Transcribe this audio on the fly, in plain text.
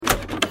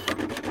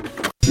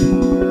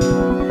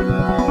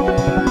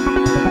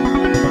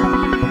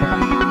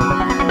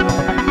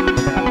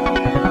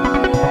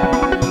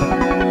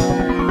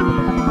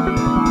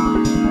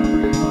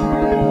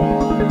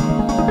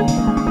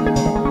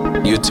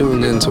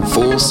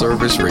Full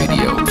Service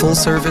Radio. Full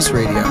Service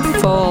Radio.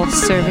 Full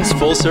Service.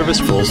 Full Service.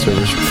 Full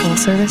Service. Full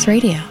Service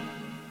Radio.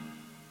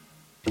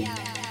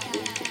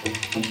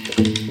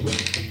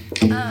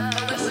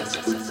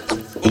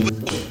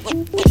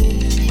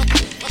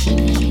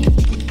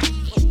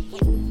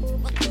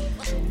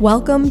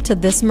 Welcome to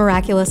This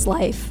Miraculous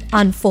Life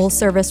on Full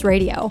Service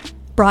Radio,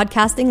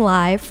 broadcasting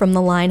live from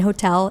the Line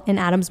Hotel in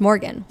Adams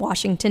Morgan,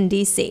 Washington,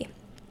 D.C.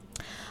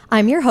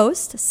 I'm your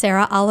host,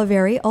 Sarah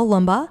Oliveri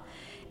Olumba,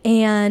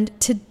 and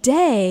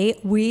today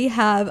we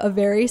have a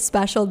very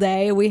special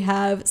day. We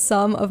have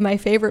some of my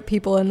favorite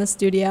people in the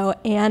studio,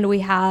 and we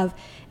have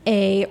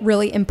a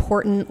really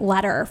important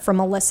letter from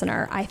a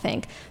listener, I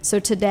think. So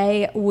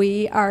today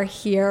we are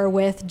here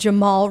with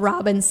Jamal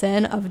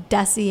Robinson of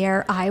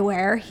Desier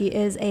Eyewear. He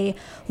is a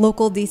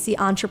local DC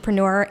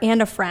entrepreneur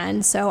and a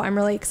friend, so I'm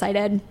really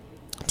excited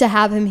to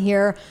have him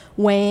here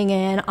weighing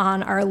in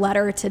on our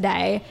letter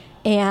today.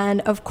 And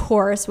of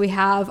course, we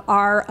have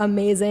our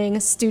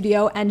amazing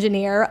studio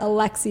engineer,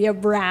 Alexia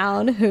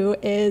Brown, who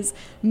is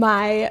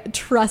my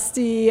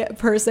trusty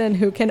person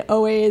who can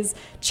always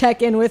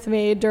check in with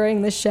me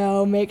during the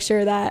show, make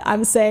sure that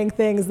I'm saying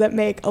things that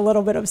make a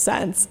little bit of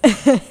sense.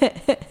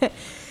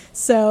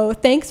 So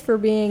thanks for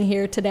being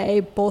here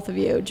today, both of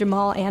you,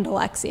 Jamal and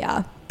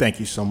Alexia.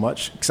 Thank you so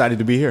much. Excited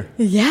to be here.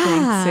 Yeah.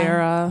 Thanks,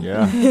 Sarah.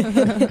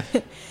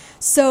 Yeah.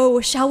 So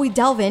shall we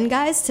delve in,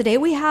 guys? Today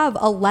we have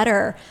a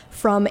letter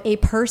from a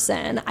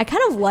person. I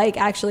kind of like,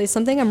 actually,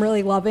 something I'm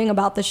really loving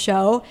about the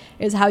show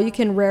is how you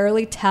can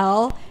rarely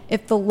tell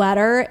if the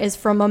letter is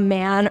from a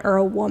man or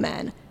a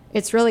woman.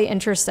 It's really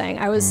interesting.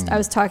 I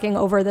was talking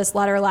over this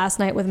letter last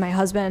night with my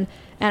husband,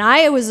 and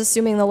I was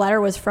assuming the letter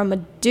was from a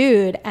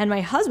dude, and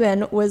my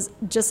husband was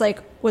just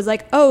like,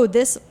 oh,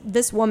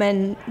 this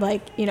woman,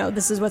 like, you know,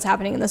 this is what's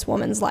happening in this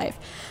woman's life.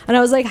 And I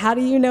was like, how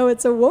do you know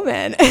it's a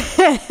woman?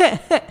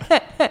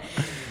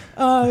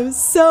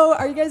 So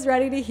are you guys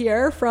ready to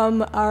hear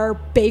from our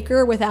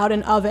baker without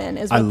an oven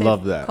is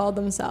what they've called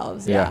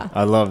themselves? Yeah,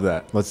 I love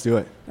that. Let's do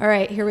it. All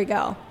right, here we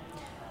go.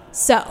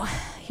 So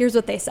here's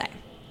what they say.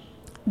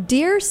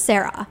 Dear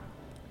Sarah,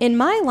 in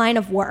my line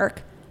of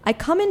work, I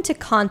come into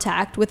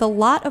contact with a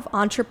lot of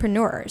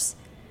entrepreneurs.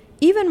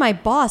 Even my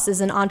boss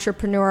is an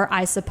entrepreneur,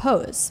 I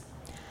suppose.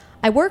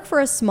 I work for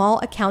a small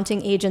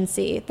accounting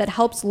agency that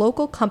helps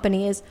local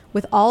companies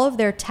with all of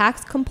their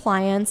tax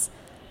compliance,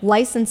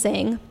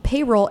 licensing,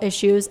 payroll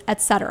issues,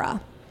 etc.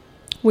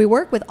 We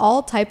work with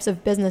all types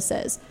of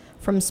businesses,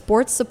 from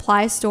sports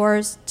supply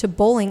stores to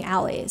bowling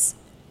alleys.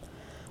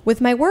 With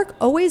my work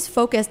always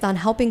focused on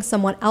helping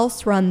someone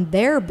else run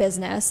their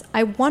business,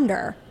 I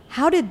wonder,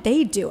 how did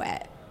they do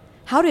it?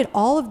 How did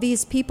all of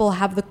these people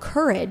have the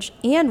courage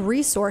and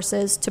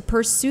resources to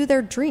pursue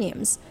their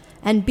dreams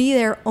and be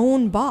their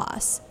own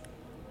boss?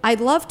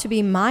 I'd love to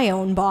be my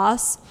own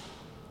boss.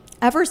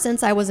 Ever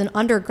since I was an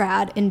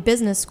undergrad in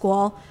business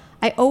school,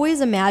 I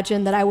always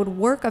imagined that I would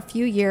work a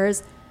few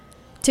years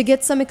to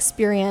get some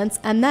experience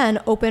and then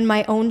open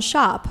my own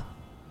shop.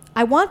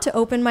 I want to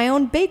open my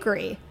own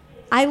bakery.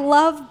 I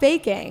love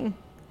baking.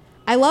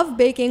 I love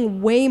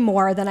baking way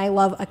more than I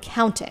love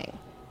accounting.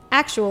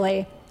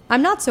 Actually,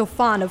 I'm not so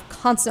fond of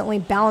constantly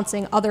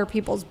balancing other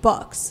people's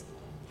books.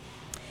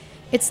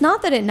 It's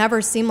not that it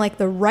never seemed like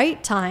the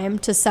right time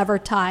to sever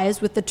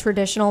ties with the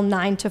traditional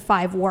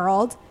 9-to-5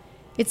 world.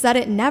 It's that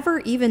it never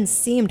even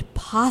seemed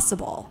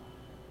possible.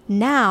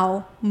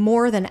 Now,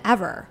 more than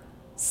ever.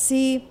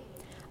 See,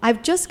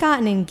 I've just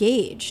gotten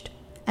engaged,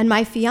 and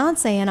my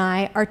fiance and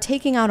I are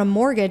taking out a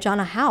mortgage on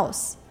a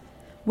house.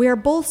 We are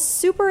both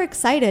super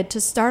excited to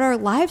start our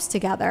lives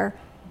together,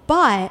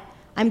 but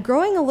I'm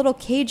growing a little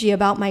cagey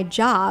about my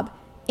job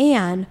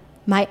and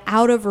my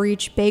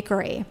out-of-reach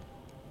bakery.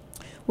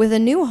 With a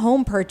new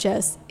home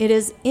purchase, it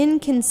is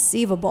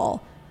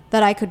inconceivable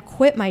that I could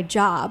quit my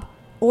job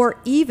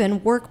or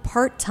even work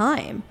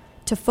part-time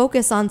to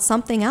focus on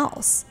something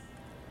else.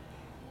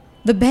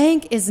 The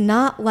bank is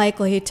not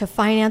likely to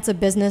finance a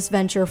business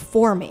venture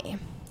for me.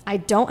 I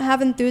don't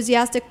have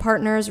enthusiastic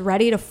partners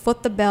ready to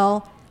foot the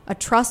bill, a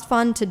trust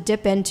fund to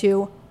dip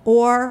into,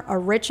 or a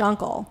rich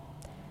uncle.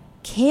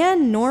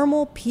 Can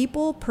normal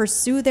people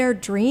pursue their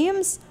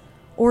dreams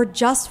or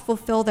just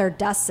fulfill their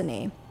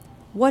destiny?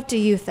 What do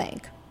you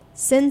think?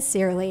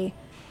 Sincerely,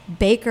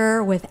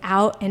 Baker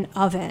Without an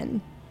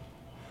Oven.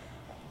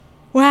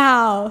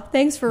 Wow.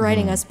 Thanks for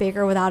writing us,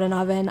 Baker Without an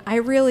Oven. I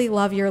really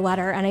love your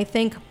letter, and I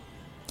think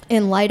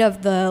in light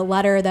of the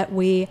letter that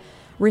we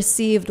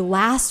received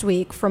last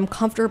week from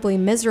Comfortably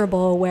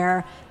Miserable,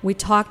 where we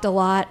talked a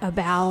lot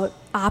about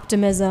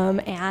optimism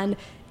and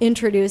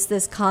introduced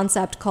this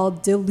concept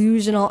called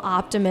delusional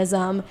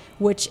optimism,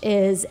 which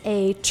is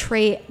a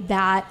trait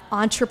that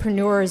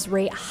entrepreneurs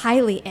rate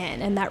highly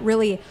in and that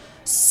really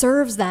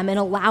serves them in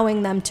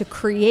allowing them to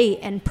create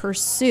and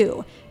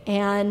pursue.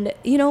 And,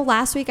 you know,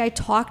 last week I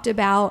talked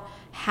about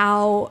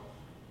how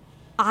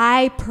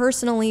I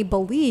personally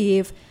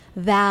believe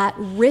that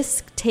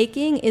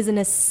risk-taking is an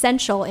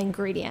essential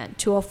ingredient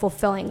to a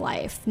fulfilling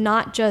life,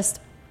 not just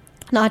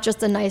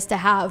a nice to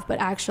have, but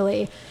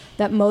actually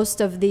that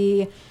most of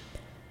the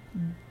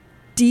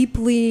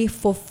deeply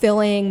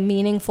fulfilling,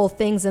 meaningful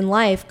things in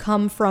life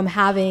come from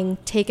having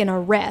taken a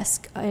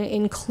risk,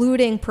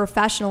 including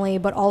professionally,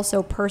 but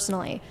also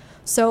personally.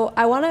 So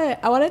I want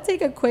to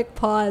take a quick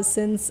pause,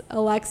 since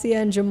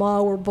Alexia and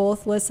Jamal were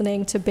both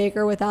listening to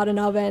Baker Without an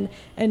Oven,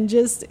 and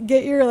just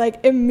get your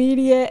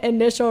immediate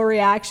initial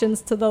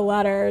reactions to the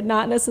letter.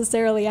 Not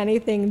necessarily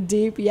anything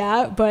deep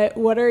yet, but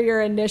what are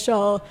your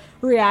initial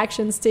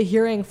reactions to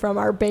hearing from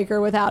our Baker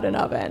Without an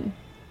Oven?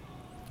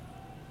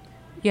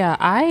 Yeah,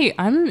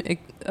 I'm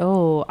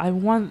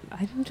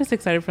just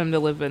excited for them to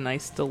live a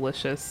nice,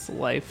 delicious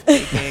life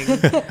baking.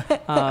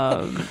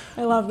 I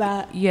love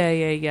that.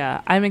 Yeah.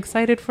 I'm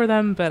excited for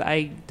them, but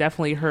I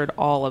definitely heard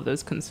all of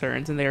those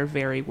concerns, and they are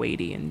very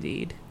weighty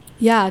indeed.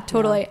 Yeah,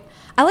 totally. Yeah.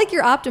 I like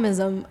your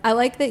optimism. I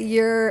like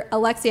that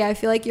Alexia, I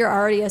feel like you're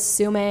already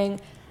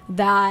assuming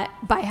that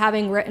by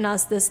having written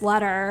us this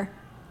letter,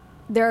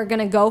 they're going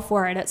to go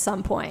for it at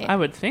some point. I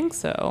would think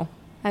so.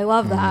 I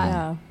love that.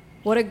 Yeah.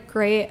 What a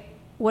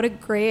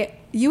great,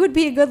 you would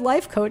be a good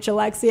life coach,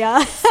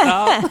 Alexia.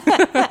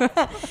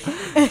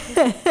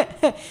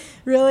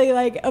 Really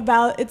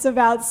it's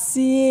about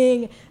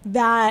seeing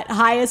that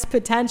highest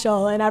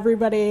potential in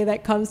everybody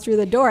that comes through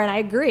the door. And I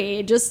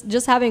agree.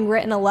 Just having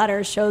written a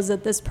letter shows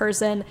that this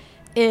person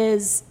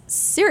is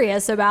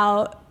serious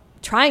about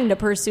trying to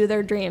pursue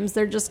their dreams.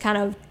 They're just kind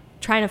of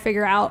trying to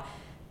figure out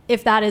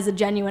if that is a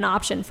genuine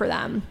option for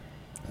them.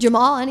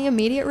 Jamal, any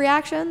immediate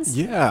reactions?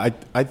 Yeah,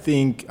 I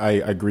think I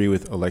agree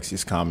with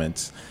Alexia's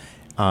comments.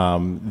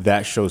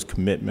 That shows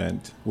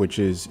commitment, which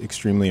is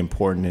extremely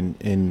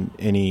important in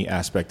any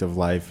aspect of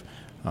life.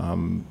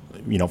 From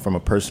a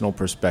personal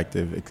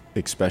perspective,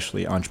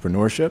 especially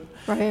entrepreneurship.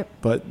 Right.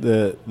 But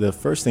the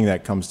first thing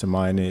that comes to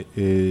mind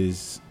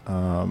is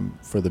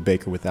for the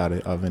Baker Without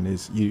an Oven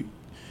is you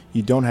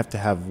don't have to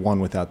have one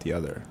without the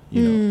other.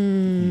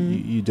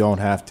 You don't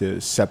have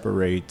to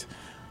separate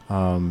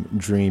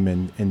dream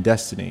and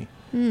destiny.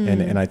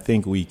 And I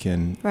think we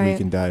can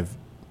dive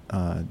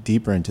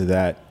deeper into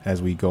that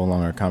as we go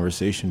along our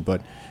conversation.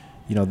 But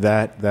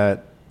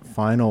that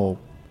final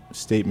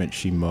statement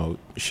she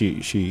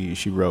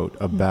wrote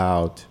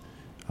about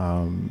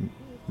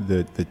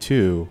the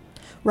two.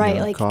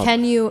 Right,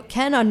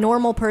 can a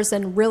normal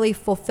person really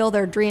fulfill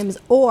their dreams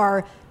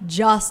or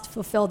just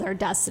fulfill their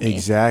destiny?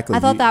 Exactly. I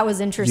thought that was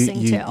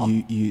interesting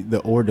too. The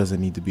or doesn't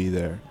need to be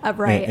there.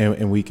 Right.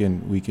 And we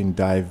can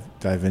dive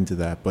into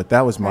that. But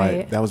that was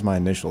my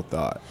initial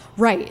thought.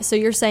 Right. So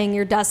you're saying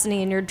your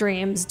destiny and your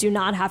dreams do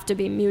not have to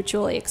be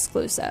mutually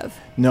exclusive.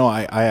 No,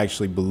 I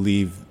actually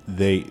believe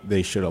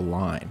they should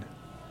align.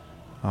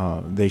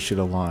 They should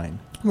align.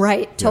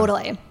 Right.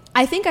 Totally. Yeah.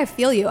 I think I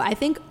feel you. I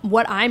think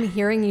what I'm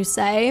hearing you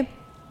say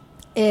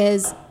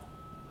is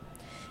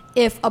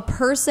if a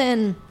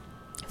person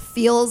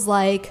feels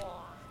like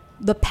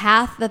the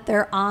path that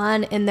they're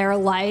on in their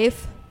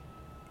life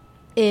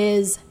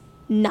is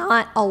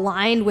not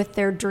aligned with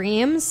their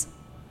dreams,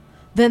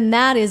 then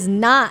that is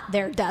not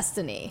their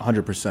destiny.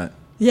 100%.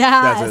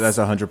 Yeah. That's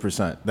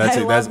 100%. I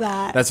love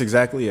that. That's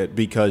exactly it,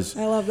 because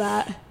I love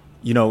that.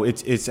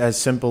 It's as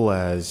simple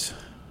as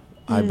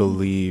I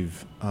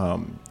believe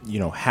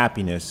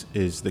happiness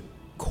is the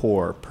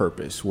core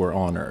purpose we're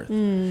on earth.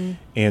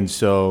 And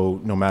so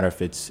no matter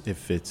if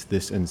it's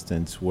this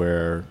instance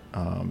where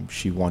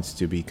she wants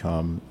to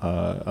become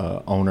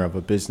a owner of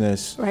a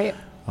business, right?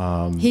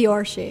 He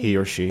or she.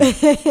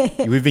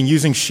 We've been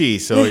using she,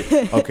 so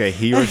okay,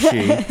 he or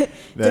she.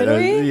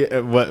 Did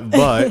we?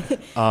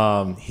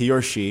 But he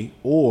or she,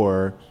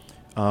 or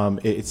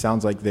it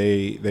sounds like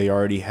they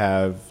already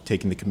have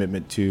taken the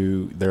commitment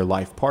to their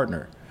life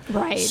partner.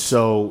 Right.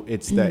 So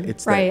it's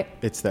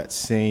that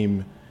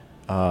same,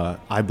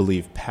 I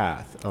believe,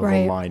 path of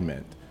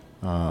alignment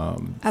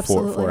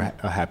for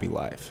a happy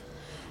life.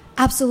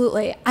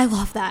 Absolutely. I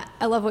love that.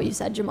 I love what you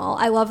said, Jamal.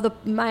 I love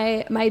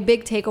my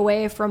big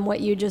takeaway from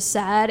what you just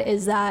said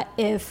is that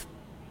if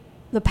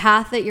the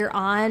path that you're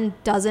on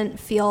doesn't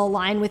feel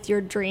aligned with your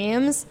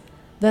dreams,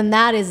 then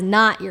that is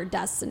not your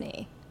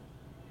destiny.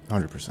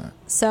 100%.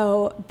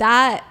 So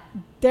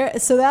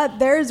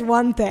there's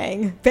one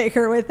thing,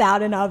 Baker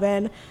Without an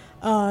Oven.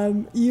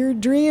 Your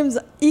dreams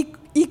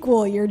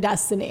equal your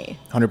destiny.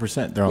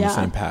 100%. They're on the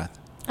same path.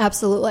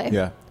 Absolutely.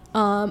 Yeah.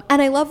 And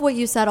I love what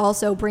you said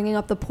also, bringing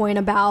up the point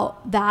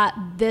about that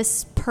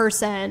this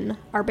person,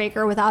 our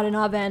Baker Without an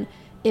Oven,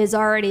 is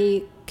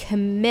already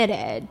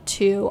committed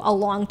to a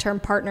long-term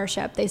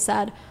partnership. They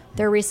said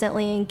they're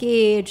recently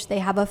engaged. They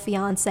have a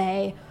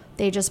fiance.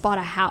 They just bought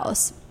a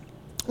house,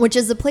 which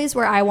is the place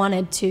where I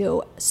wanted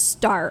to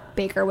start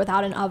Baker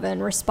Without an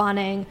Oven,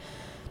 responding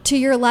to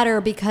your letter,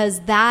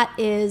 because that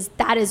is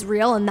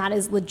real and that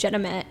is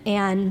legitimate.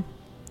 And,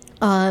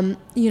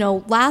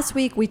 last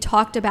week we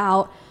talked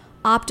about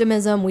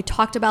optimism. We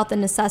talked about the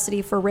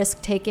necessity for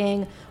risk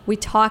taking. We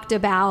talked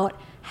about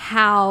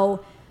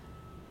how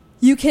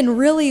you can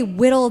really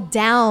whittle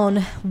down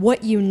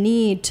what you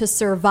need to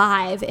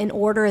survive in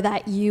order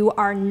that you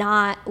are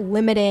not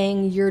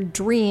limiting your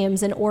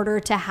dreams in order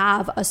to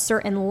have a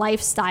certain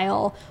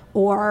lifestyle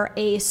or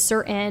a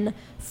certain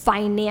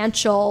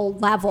financial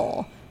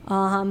level.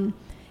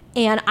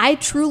 And I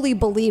truly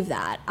believe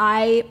that.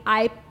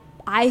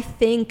 I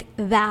think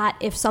that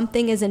if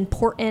something is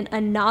important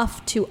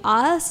enough to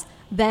us,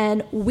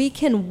 then we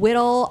can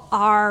whittle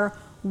our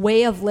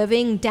way of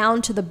living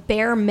down to the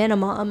bare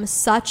minimum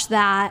such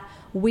that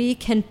we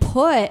can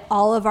put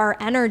all of our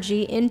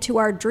energy into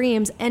our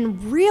dreams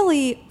and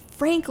really,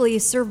 frankly,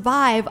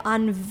 survive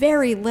on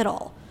very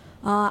little.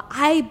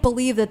 I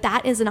believe that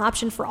that is an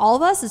option for all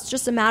of us. It's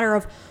just a matter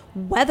of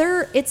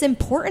whether it's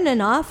important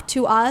enough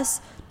to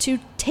us to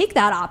take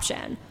that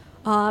option.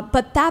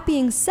 But that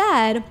being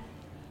said,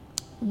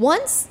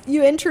 once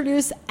you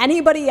introduce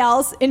anybody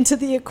else into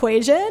the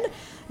equation,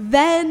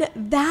 then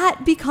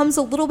that becomes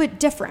a little bit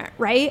different,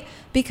 right?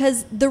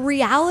 Because the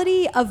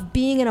reality of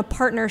being in a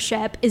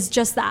partnership is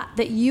just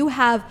that you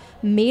have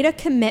made a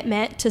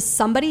commitment to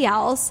somebody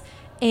else.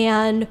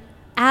 And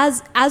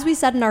as we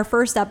said in our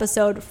first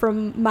episode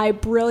from my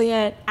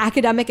brilliant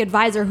academic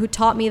advisor who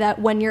taught me that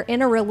when you're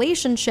in a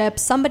relationship,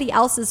 somebody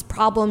else's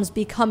problems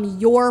become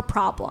your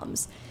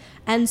problems.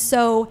 And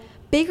so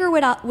Baker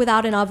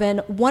Without an Oven,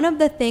 one of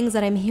the things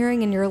that I'm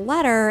hearing in your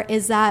letter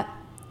is that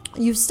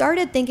you've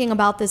started thinking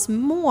about this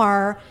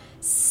more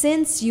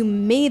since you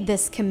made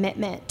this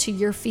commitment to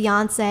your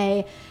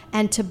fiance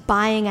and to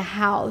buying a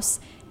house.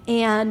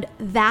 And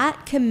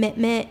that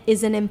commitment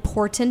is an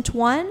important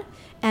one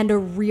and a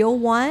real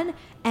one.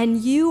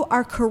 And you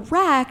are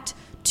correct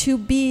to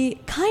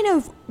be kind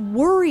of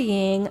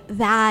worrying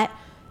that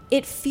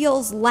it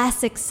feels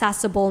less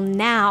accessible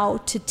now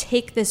to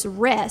take this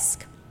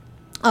risk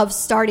of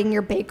starting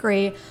your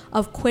bakery,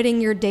 of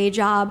quitting your day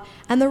job.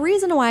 And the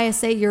reason why I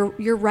say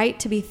you're right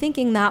to be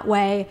thinking that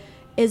way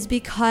is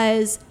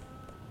because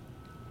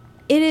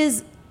it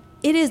is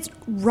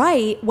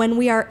right when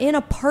we are in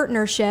a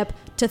partnership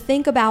to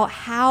think about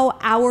how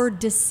our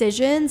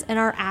decisions and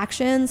our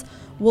actions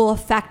will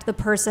affect the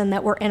person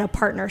that we're in a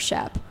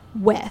partnership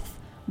with.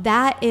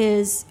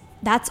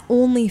 That's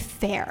only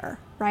fair,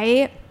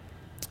 right?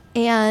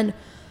 And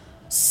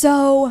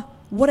so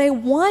what I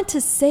want to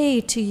say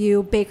to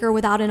you, Baker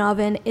Without an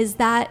Oven, is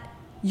that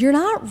you're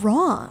not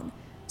wrong.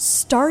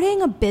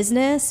 Starting a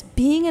business,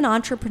 being an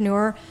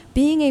entrepreneur,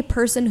 being a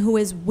person who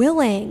is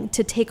willing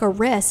to take a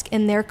risk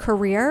in their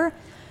career,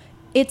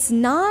 it's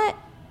not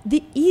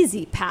the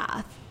easy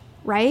path,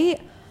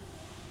 right?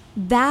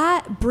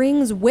 That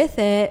brings with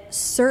it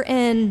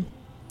certain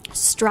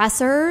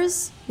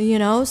stressors,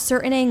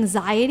 certain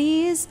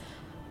anxieties,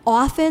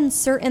 often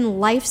certain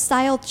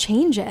lifestyle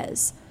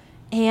changes.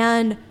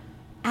 And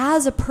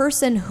as a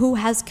person who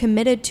has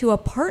committed to a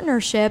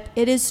partnership,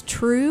 it is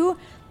true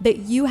that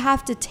you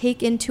have to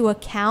take into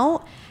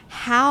account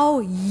how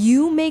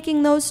you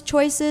making those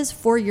choices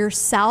for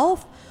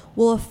yourself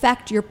will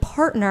affect your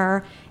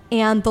partner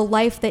and the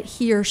life that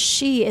he or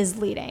she is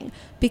leading.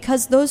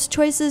 Because those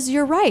choices,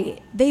 you're right,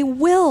 they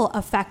will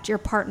affect your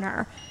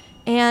partner.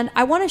 And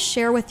I want to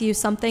share with you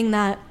something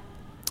that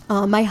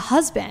my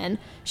husband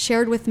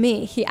shared with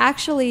me. He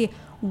actually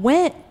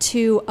went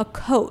to a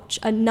coach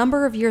a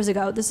number of years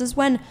ago. This is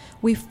when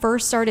we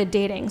first started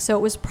dating. So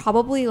it was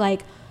probably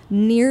like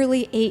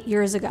nearly 8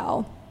 years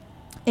ago.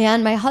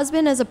 And my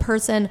husband is a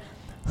person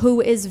who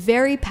is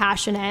very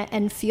passionate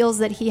and feels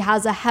that he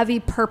has a heavy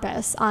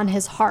purpose on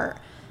his heart.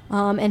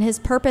 And his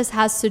purpose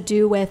has to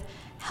do with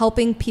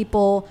helping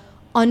people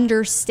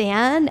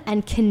understand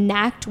and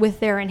connect with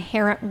their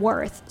inherent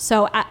worth.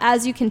 So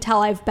as you can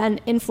tell, I've been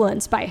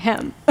influenced by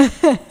him.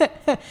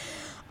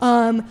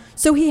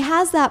 So he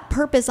has that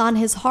purpose on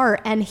his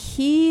heart, and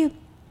he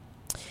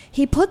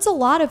puts a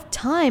lot of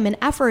time and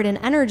effort and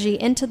energy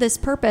into this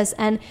purpose,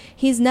 and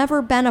he's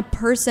never been a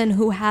person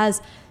who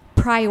has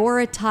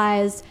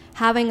prioritized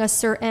having a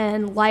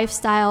certain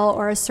lifestyle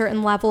or a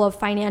certain level of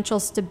financial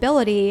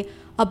stability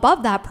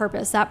above that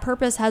purpose. That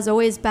purpose has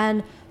always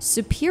been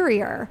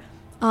superior.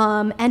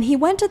 And he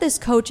went to this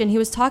coach, and he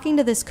was talking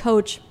to this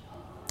coach,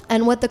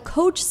 and what the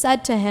coach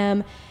said to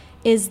him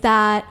is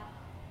that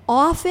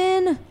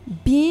often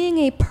being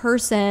a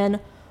person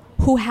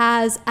who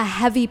has a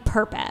heavy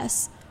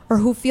purpose or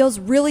who feels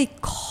really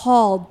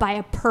called by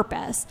a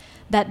purpose,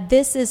 that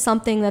this is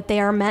something that they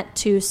are meant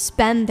to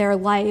spend their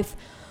life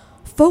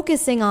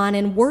focusing on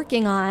and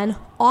working on,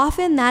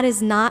 often that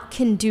is not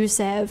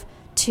conducive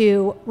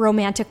to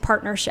romantic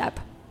partnership.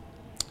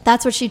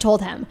 That's what she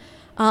told him.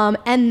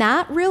 And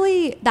that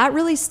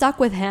really stuck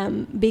with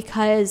him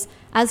because,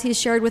 as he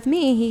shared with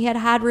me, he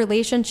had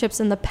relationships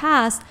in the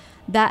past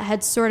that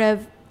had sort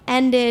of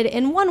ended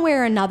in one way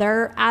or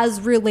another as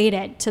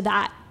related to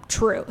that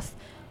truth.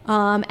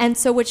 And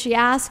so what she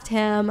asked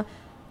him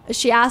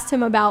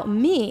about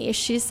me.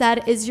 She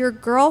said, "Is your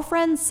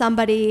girlfriend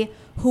somebody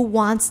who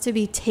wants to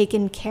be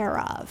taken care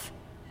of?"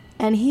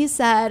 And he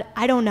said,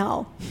 "I don't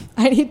know.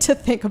 I need to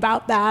think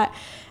about that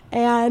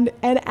and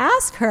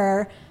ask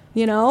her,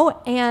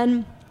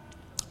 And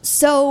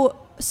so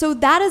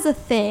that is a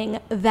thing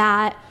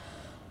that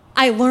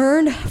I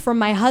learned from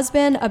my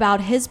husband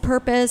about his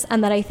purpose,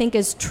 and that I think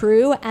is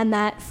true, and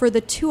that for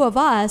the two of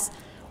us,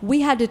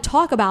 we had to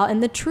talk about.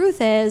 And the truth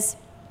is,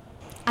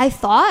 I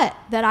thought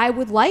that I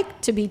would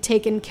like to be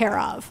taken care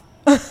of,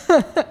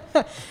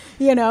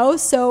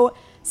 So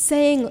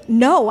saying,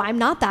 no, I'm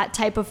not that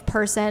type of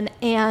person.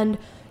 And,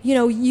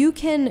 you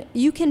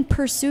can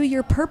pursue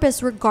your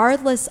purpose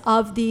regardless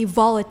of the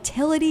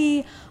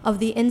volatility, of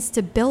the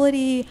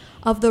instability,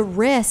 of the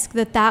risk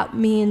that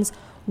means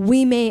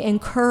we may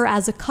incur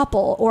as a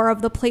couple, or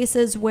of the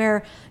places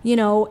where,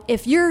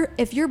 if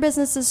your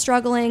business is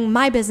struggling,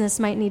 my business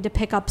might need to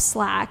pick up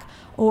slack,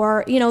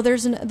 or,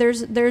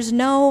 there's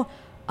no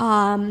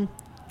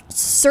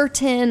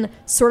certain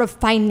sort of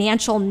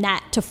financial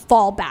net to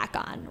fall back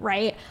on,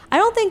 right? I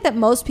don't think that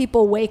most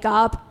people wake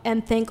up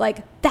and think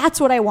like,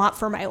 that's what I want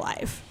for my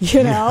life.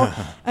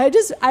 I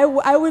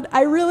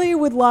really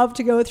would love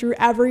to go through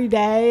every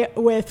day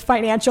with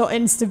financial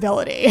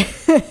instability.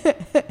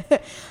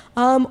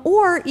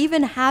 Or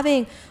even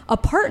having a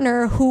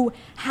partner who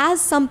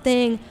has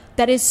something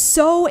that is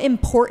so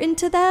important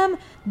to them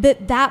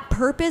that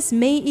purpose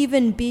may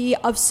even be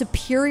of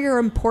superior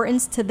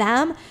importance to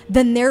them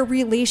than their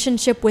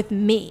relationship with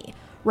me,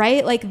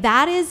 right? Like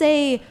that is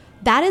a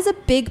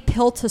big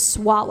pill to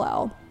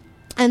swallow.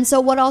 And so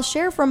what I'll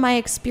share from my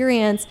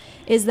experience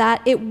is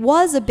that it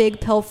was a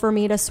big pill for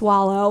me to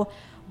swallow,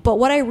 but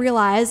what I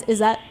realized is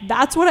that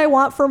that's what I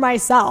want for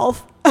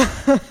myself.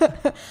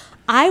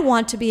 I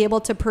want to be able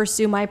to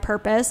pursue my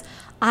purpose.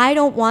 I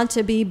don't want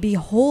to be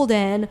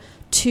beholden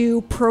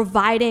to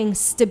providing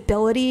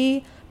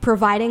stability,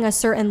 providing a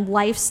certain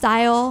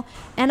lifestyle,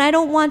 and I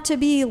don't want to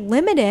be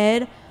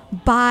limited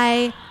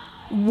by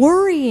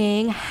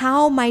worrying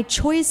how my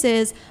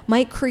choices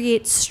might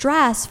create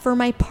stress for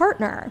my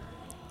partner.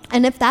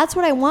 And if that's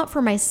what I want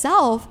for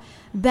myself,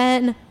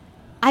 then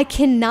I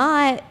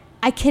cannot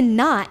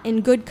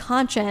in good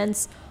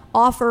conscience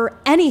offer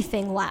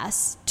anything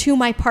less to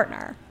my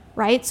partner,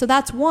 right? So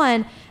that's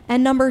one.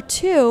 And number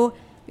two,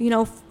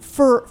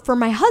 for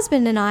my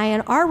husband and I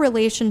and our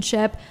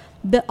relationship,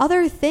 the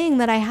other thing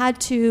that I had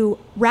to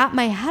wrap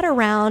my head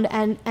around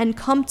and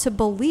come to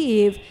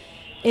believe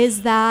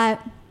is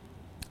that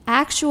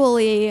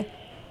actually,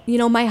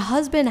 my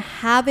husband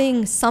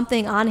having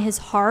something on his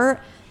heart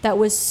that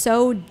was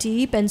so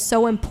deep and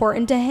so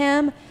important to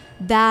him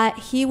that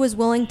he was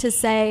willing to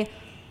say,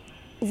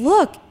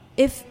 look,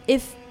 if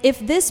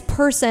this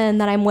person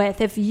that I'm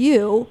with, if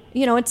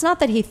it's not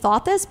that he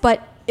thought this,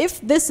 but if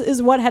this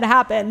is what had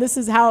happened, this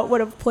is how it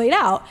would have played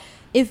out.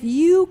 If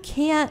you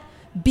can't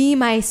be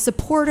my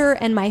supporter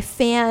and my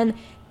fan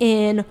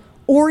in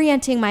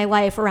orienting my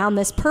life around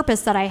this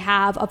purpose that I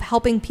have of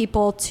helping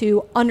people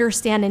to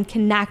understand and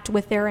connect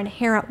with their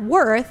inherent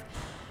worth,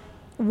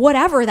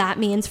 whatever that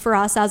means for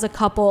us as a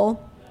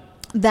couple,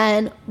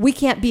 then we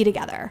can't be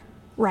together,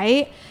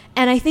 right?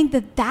 And I think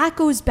that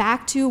goes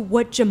back to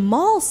what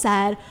Jamal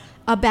said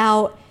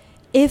about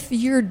if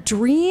your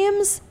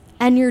dreams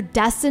and your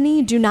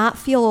destiny do not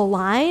feel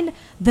aligned,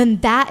 then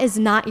that is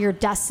not your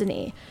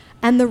destiny.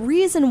 And the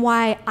reason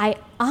why I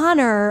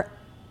honor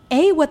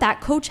A, what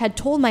that coach had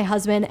told my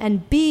husband,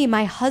 and B,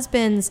 my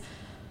husband's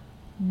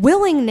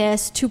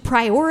willingness to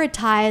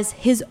prioritize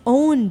his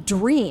own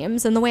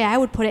dreams, and the way I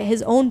would put it,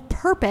 his own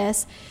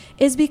purpose,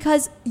 is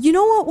because you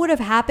know what would have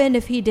happened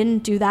if he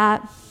didn't do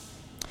that?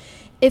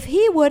 If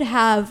he would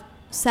have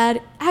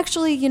said,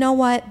 actually, you know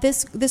what,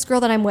 this girl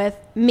that I'm with,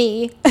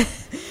 me,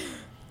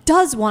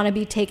 does want to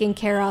be taken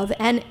care of,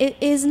 and it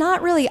is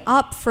not really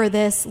up for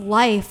this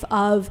life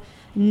of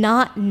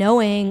not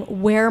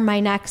knowing where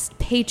my next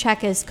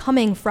paycheck is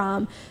coming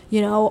from,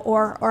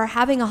 or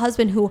having a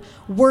husband who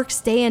works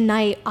day and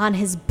night on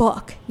his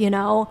book,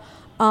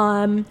 but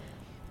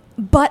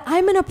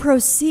I'm going to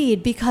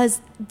proceed because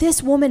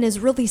this woman is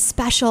really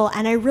special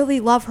and I really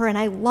love her and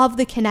I love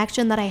the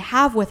connection that I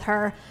have with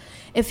her.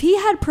 If he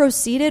had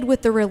proceeded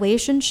with the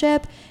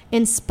relationship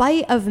in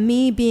spite of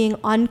me being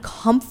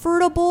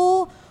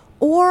uncomfortable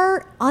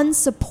or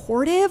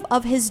unsupportive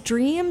of his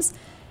dreams,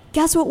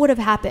 guess what would have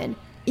happened?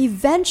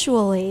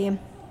 Eventually,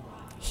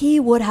 he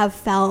would have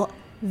felt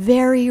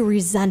very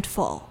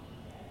resentful.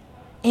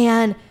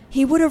 And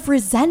he would have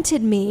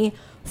resented me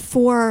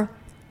for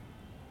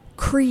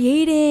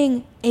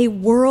creating a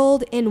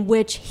world in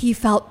which he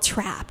felt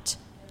trapped.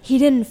 He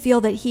didn't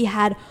feel that he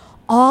had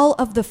all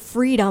of the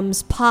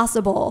freedoms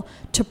possible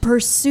to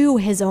pursue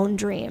his own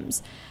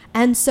dreams.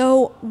 And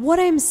so what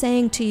I'm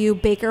saying to you,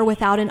 Baker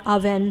Without an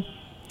Oven,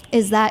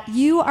 is that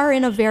you are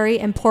in a very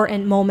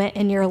important moment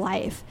in your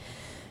life.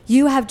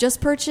 You have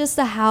just purchased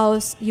a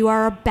house, you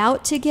are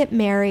about to get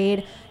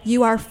married,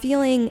 you are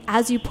feeling,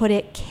 as you put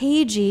it,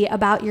 cagey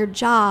about your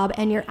job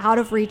and your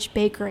out-of-reach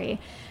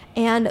bakery.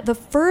 And the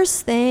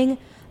first thing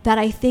that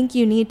I think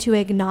you need to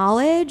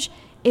acknowledge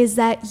is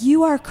that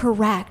you are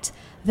correct,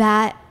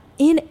 that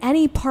in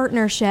any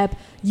partnership,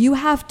 you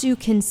have to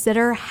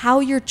consider how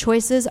your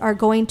choices are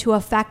going to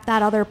affect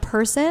that other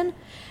person.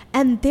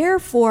 And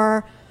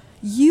therefore,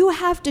 you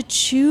have to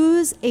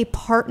choose a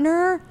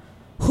partner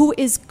who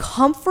is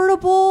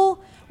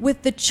comfortable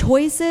with the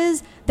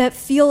choices that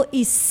feel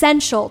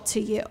essential to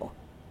you,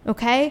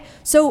 okay?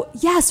 So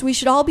yes, we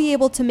should all be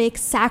able to make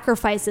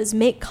sacrifices,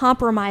 make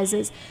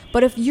compromises,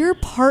 but if your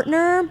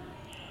partner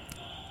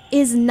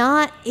is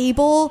not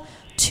able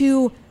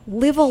to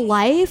live a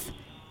life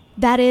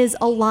that is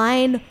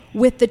aligned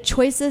with the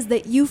choices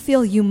that you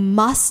feel you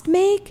must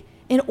make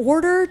in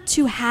order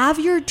to have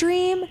your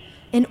dream,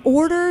 in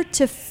order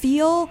to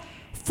feel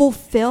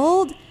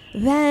fulfilled,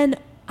 then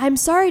I'm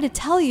sorry to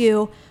tell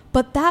you,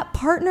 but that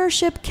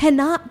partnership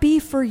cannot be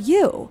for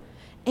you.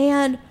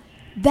 And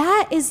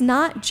that is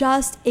not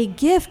just a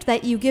gift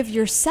that you give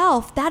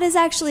yourself. That is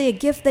actually a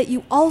gift that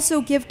you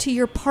also give to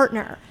your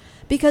partner,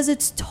 because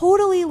it's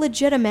totally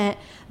legitimate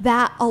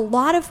that a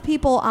lot of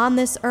people on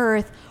this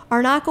earth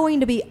are not going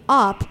to be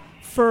up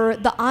for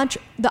the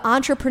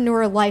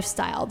entrepreneur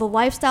lifestyle, the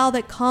lifestyle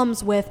that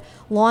comes with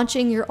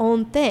launching your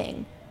own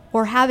thing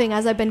or having,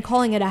 as I've been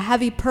calling it, a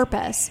heavy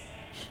purpose.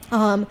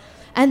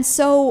 And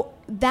so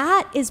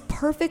that is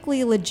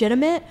perfectly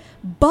legitimate.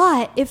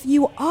 But if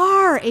you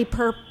are a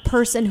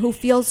person who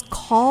feels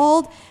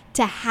called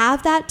to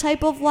have that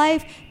type of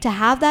life, to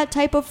have that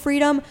type of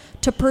freedom,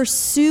 to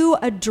pursue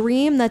a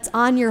dream that's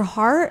on your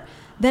heart,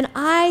 then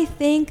I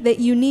think that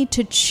you need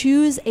to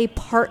choose a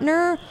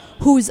partner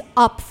who's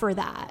up for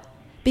that.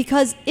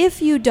 Because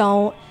if you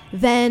don't,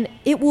 then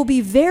it will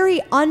be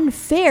very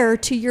unfair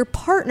to your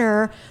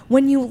partner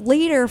when you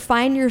later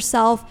find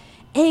yourself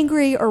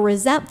angry or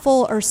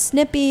resentful or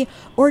snippy,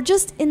 or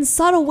just in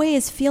subtle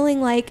ways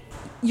feeling like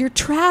you're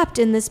trapped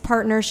in this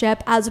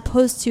partnership, as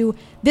opposed to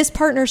this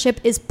partnership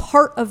is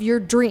part of your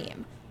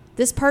dream.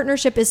 This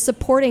partnership is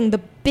supporting the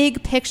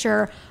big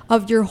picture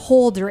of your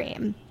whole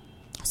dream.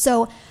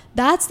 So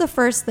that's the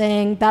first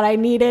thing that I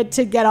needed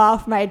to get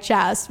off my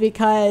chest,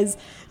 because,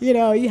 you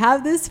know, you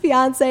have this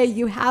fiance,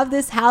 you have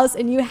this house,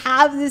 and you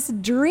have this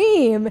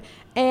dream.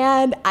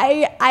 And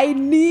I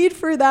need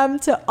for them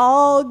to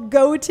all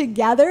go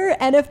together.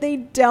 And if they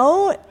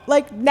don't,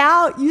 like,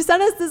 now you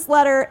sent us this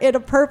letter at a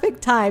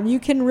perfect time. You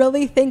can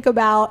really think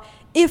about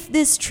if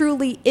this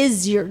truly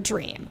is your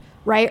dream,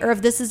 right? Or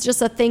if this is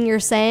just a thing you're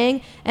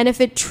saying. And if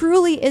it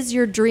truly is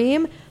your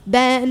dream,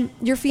 then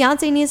your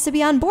fiance needs to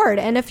be on board.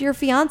 And if your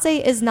fiance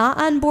is not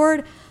on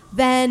board,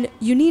 then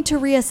you need to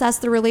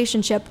reassess the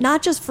relationship,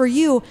 not just for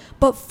you,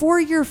 but for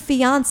your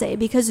fiance,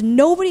 because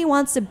nobody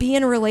wants to be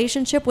in a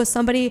relationship with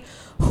somebody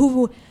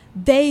who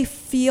they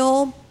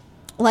feel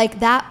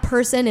like that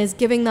person is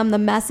giving them the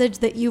message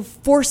that you've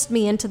forced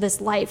me into this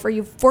life, or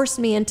you've forced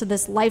me into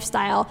this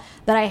lifestyle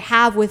that I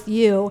have with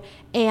you,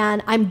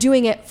 and I'm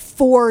doing it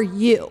for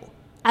you,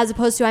 as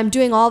opposed to I'm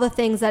doing all the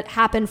things that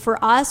happen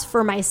for us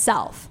for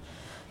myself.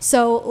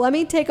 So let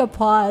me take a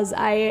pause.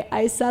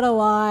 I said a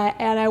lot,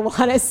 and I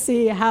want to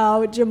see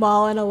how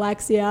Jamal and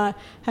Alexia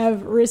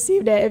have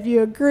received it. If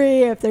you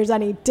agree, if there's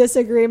any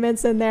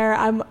disagreements in there,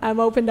 I'm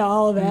open to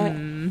all of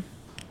it.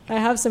 I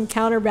have some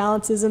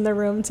counterbalances in the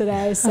room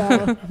today,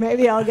 so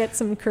maybe I'll get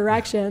some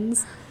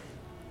corrections.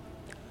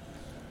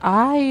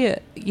 What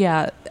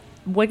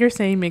you're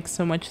saying makes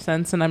so much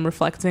sense, and I'm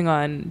reflecting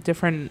on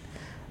different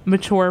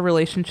mature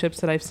relationships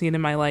that I've seen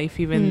in my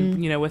life,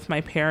 even, with my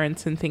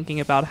parents, and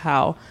thinking about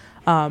how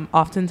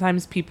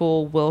oftentimes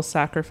people will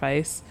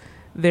sacrifice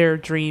their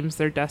dreams,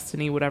 their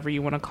destiny, whatever you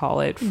want to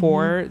call it,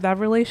 for that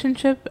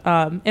relationship.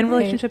 And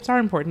relationships are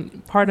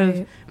important. Part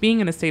of being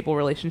in a stable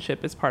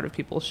relationship is part of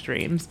people's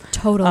dreams.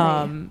 Totally.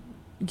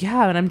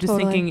 And I'm just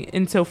thinking,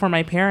 and so for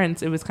my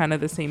parents, it was kind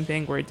of the same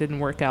thing where it didn't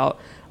work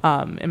out.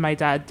 And my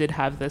dad did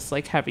have this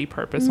like heavy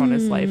purpose on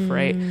his life,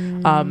 right?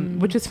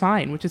 Which is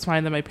fine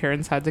that my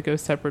parents had to go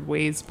separate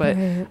ways. But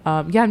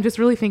I'm just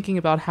really thinking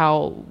about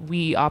how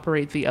we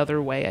operate the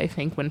other way, I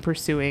think, when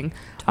pursuing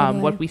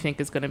what we think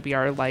is going to be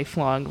our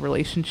lifelong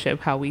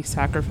relationship, how we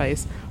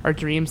sacrifice our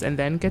dreams and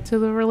then get to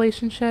the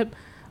relationship.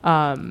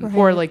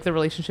 Or like the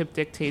relationship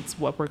dictates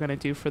what we're going to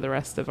do for the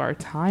rest of our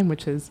time,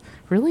 which is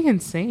really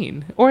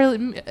insane. Or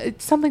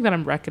it's something that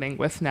I'm reckoning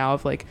with now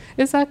of like,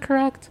 is that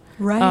correct?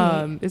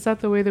 Right. Is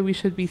that the way that we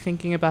should be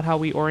thinking about how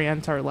we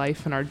orient our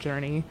life and our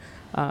journey?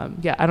 I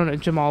don't know.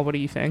 Jamal, what do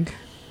you think?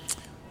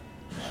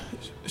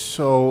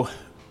 So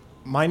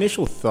my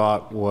initial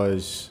thought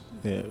was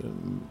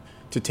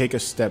to take a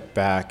step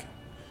back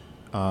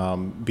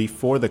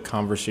before the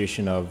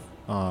conversation of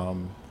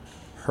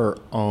her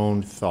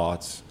own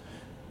thoughts.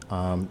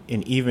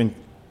 And even,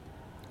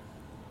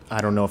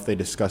 I don't know if they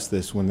discussed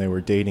this when they were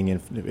dating,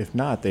 and if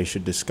not, they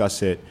should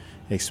discuss it,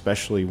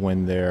 especially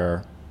when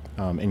they're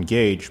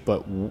engaged.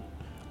 But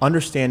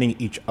understanding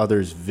each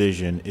other's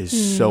vision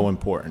is so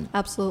important.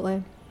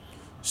 Absolutely.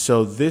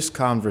 So this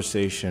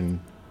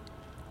conversation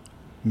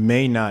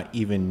may not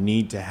even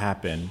need to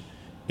happen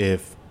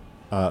if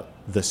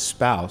the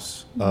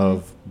spouse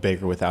of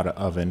Baker Without an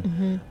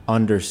Oven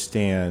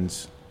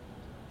understands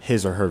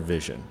his or her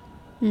vision.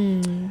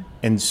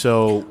 And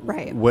so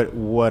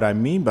what I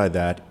mean by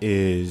that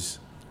is,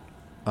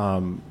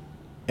 and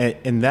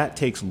that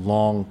takes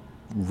long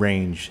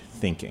range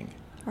thinking.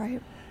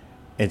 Right.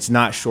 It's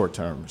not short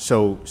term.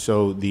 So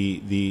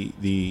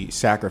the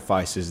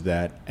sacrifices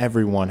that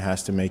everyone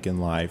has to make in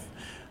life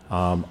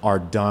are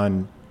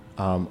done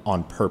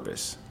on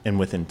purpose and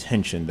with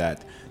intention,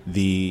 that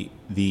the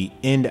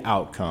end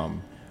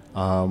outcome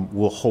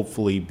will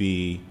hopefully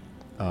be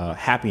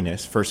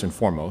happiness first and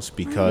foremost,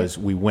 because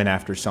we went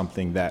after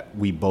something that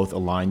we both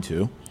aligned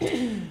to.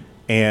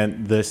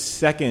 And the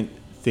second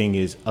thing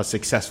is a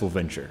successful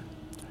venture.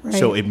 Right.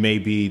 So it may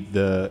be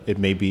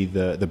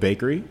the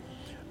bakery.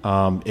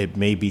 It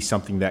may be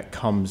something that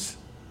comes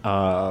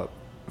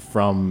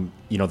from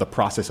the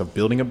process of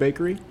building a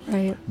bakery.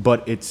 Right.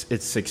 But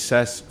it's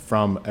success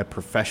from a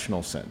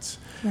professional sense.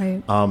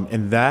 Right.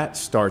 And that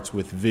starts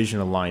with vision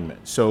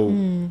alignment. So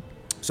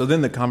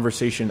then the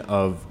conversation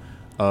I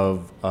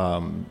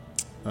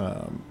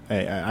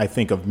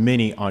think of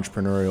many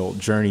entrepreneurial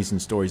journeys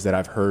and stories that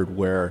I've heard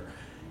where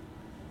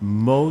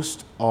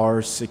most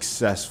are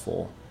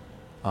successful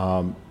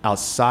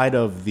outside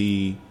of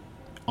the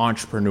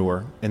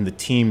entrepreneur and the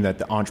team that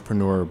the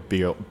entrepreneur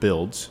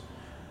builds.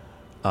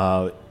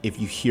 If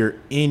you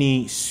hear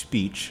any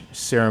speech,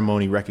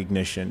 ceremony,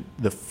 recognition,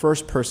 the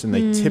first person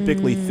they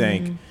typically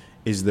think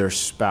is their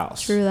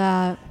spouse. True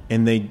that.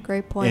 And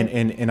Great point.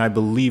 And I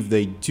believe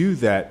they do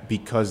that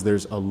because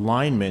there's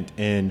alignment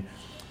in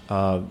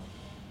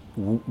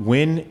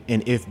when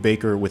and if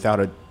Baker without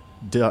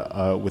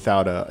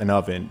an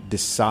oven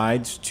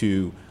decides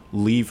to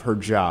leave her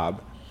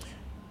job,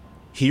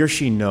 he or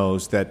she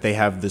knows that they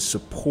have the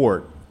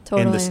support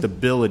and the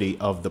stability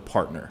of the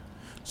partner.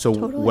 So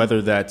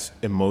whether that's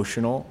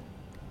emotional,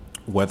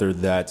 whether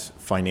that's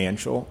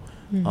financial,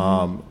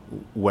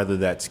 whether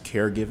that's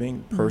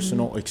caregiving,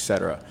 personal,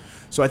 etc.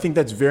 So I think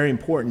that's very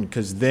important,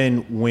 because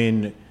then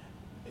when,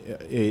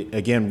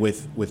 again,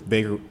 with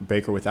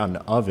Baker without an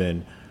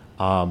oven,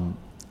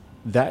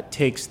 that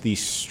takes the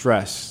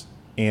stress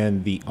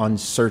and the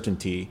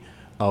uncertainty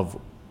of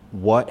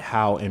what,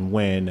 how, and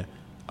when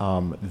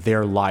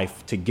their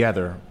life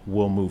together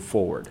will move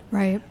forward.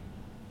 Right.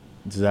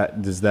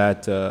 Does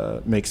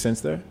that make sense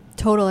there?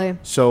 Totally.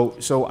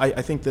 So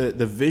I think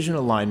the vision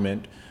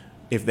alignment,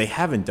 if they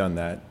haven't done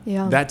that,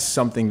 that's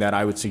something that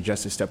I would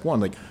suggest is step one.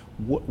 Like,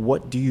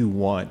 what do you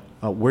want?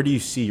 Where do you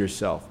see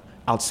yourself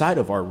outside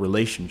of our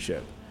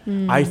relationship?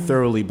 I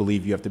thoroughly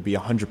believe you have to be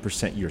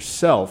 100%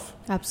 yourself.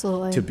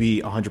 Absolutely. To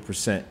be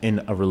 100%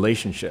 in a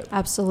relationship.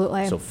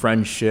 Absolutely. So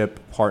friendship,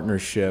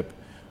 partnership,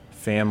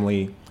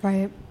 family.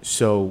 Right.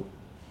 So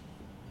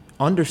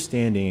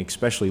understanding,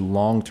 especially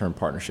long-term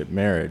partnership,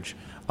 marriage,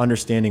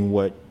 understanding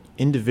what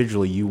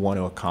individually you want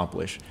to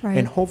accomplish. Right.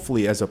 And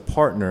hopefully as a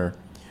partner,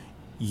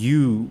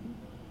 you,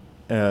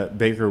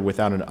 Baker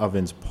without an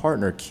oven's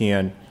partner,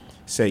 can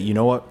say, you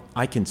know what,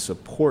 I can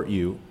support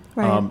you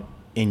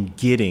in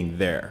getting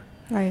there.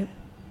 Right.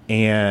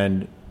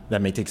 And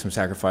that may take some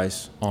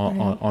sacrifice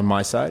on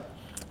my side.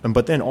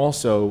 But then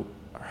also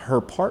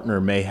her partner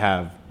may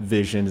have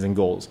visions and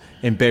goals.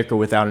 And Baker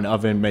without an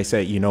oven may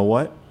say, you know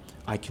what,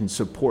 I can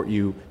support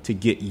you to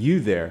get you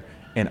there,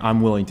 and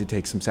I'm willing to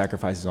take some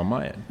sacrifices on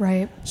my end.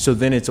 Right. So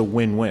then it's a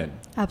win-win.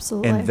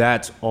 Absolutely. And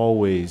that's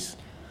always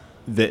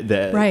the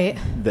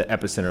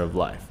epicenter of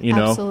life, you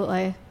know?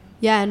 Absolutely.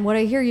 Yeah, and what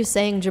I hear you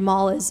saying,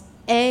 Jamal, is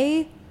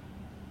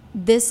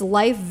this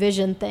life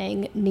vision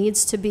thing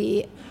needs to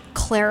be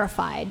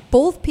clarified.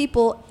 Both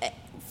people,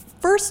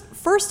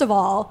 first of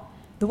all,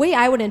 the way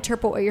I would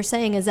interpret what you're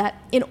saying is that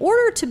in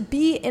order to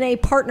be in a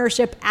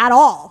partnership at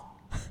all,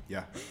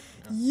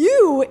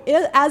 you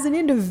as an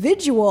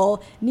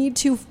individual need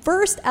to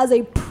first, as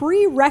a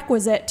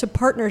prerequisite to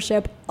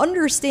partnership,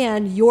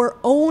 understand your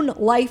own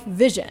life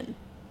vision.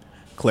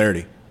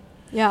 Clarity.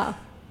 Yeah.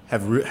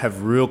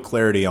 Have real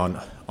clarity on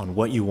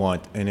what you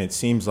want. And it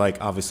seems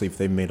like, obviously, if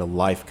they've made a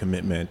life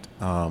commitment,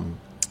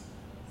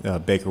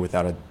 Baker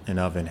without an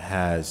oven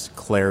has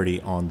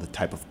clarity on the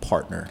type of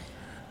partner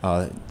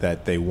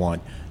that they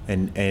want.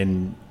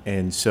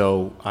 And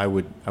so I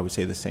would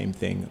say the same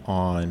thing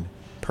on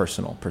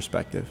personal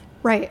perspective.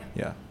 Right.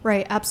 Yeah.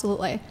 Right.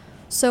 Absolutely.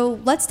 So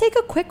let's take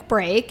a quick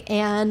break.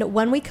 And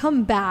when we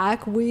come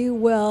back, we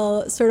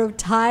will sort of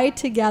tie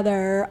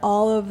together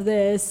all of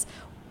this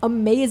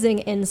amazing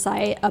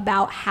insight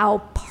about how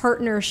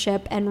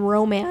partnership and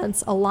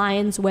romance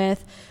aligns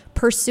with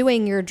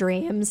pursuing your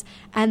dreams.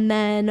 And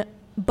then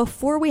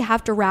before we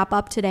have to wrap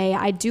up today,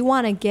 I do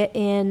want to get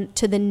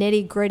into the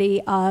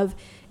nitty-gritty of,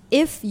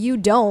 if you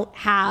don't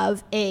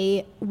have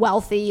a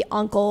wealthy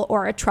uncle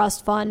or a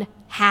trust fund,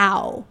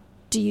 how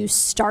do you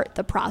start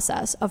the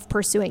process of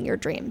pursuing your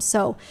dreams?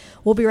 So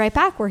we'll be right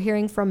back. We're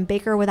hearing from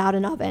Baker without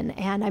an oven,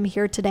 and I'm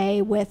here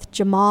today with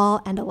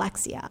Jamal and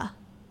Alexia.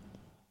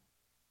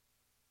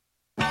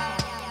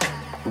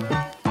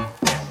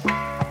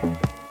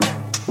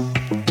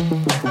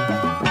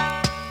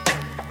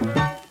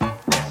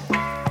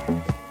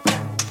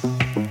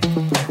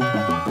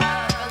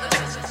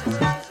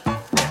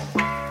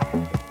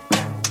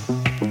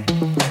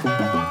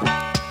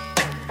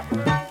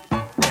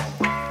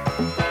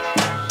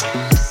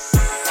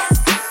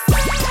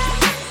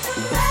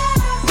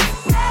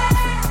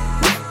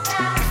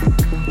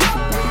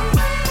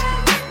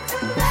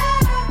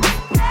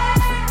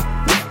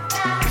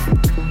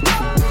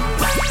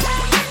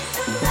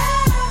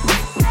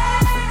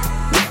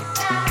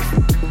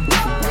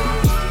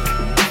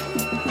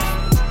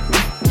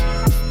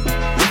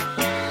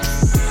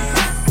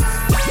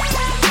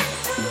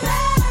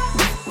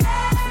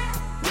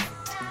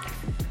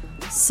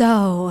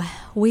 So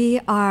we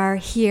are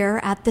here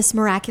at This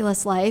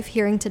Miraculous Life,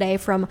 hearing today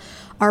from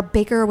our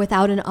baker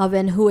without an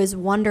oven who is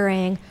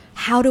wondering,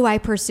 how do I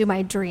pursue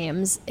my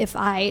dreams if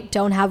I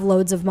don't have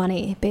loads of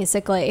money,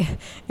 basically,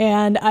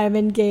 and I'm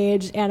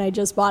engaged and I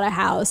just bought a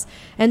house?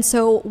 And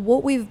so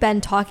what we've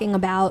been talking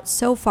about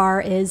so far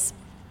is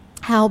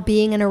how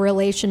being in a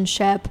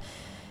relationship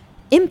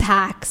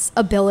impacts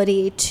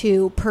ability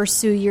to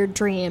pursue your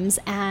dreams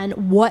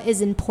and what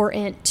is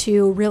important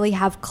to really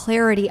have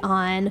clarity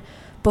on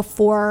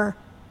before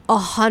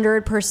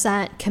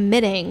 100%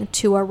 committing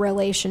to a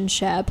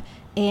relationship,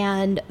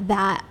 and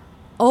that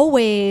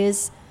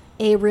always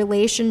a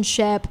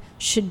relationship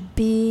should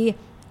be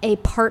a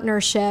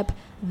partnership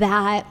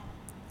that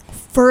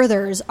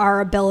furthers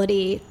our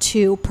ability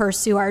to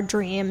pursue our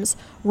dreams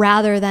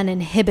rather than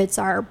inhibits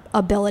our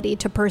ability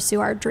to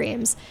pursue our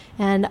dreams.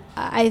 And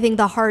I think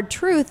the hard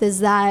truth is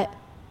that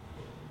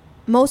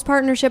most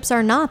partnerships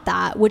are not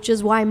that, which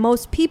is why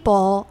most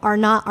people are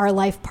not our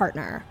life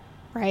partner,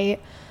 right?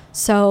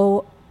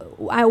 So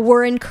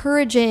we're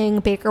encouraging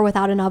Baker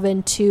Without an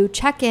Oven to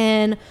check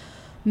in,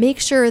 make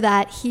sure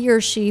that he or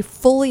she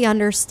fully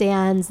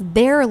understands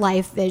their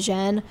life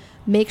vision,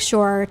 make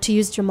sure, to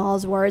use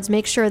Jamal's words,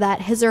 make sure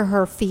that his or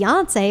her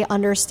fiance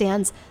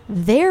understands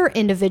their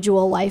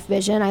individual life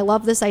vision. I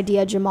love this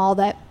idea, Jamal,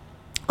 that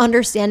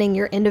understanding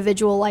your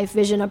individual life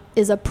vision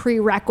is a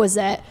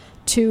prerequisite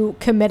to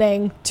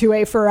committing to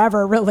a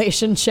forever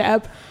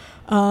relationship.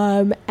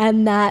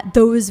 And that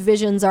those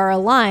visions are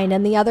aligned.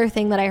 And the other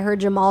thing that I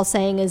heard Jamal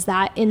saying is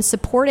that in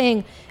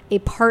supporting a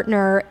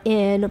partner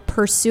in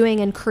pursuing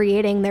and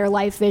creating their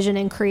life vision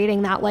and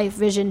creating that life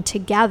vision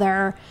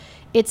together,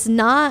 it's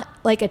not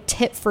like a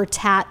tit for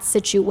tat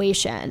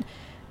situation.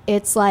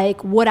 It's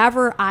like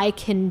whatever I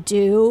can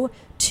do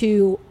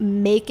to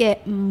make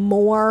it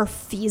more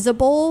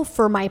feasible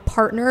for my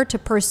partner to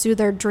pursue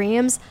their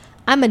dreams,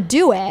 I'm going to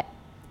do it.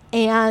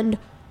 And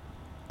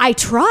I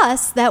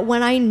trust that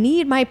when I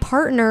need my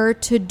partner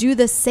to do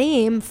the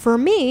same for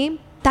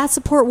me, that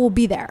support will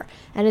be there.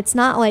 And it's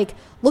not like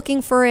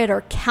looking for it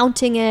or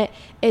counting it.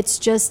 It's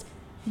just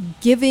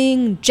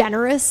giving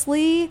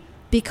generously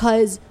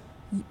because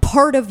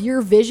part of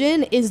your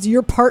vision is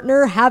your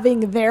partner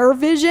having their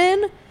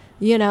vision,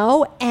 you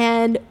know,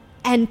 and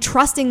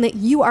trusting that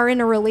you are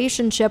in a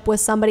relationship with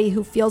somebody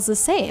who feels the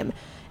same.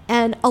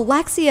 And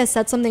Alexia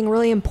said something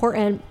really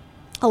important.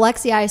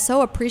 Alexia, I so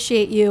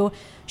appreciate you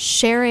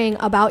sharing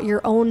about your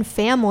own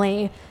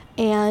family,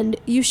 and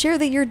you share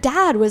that your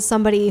dad was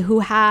somebody who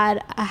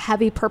had a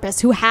heavy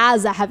purpose, who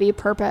has a heavy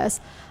purpose,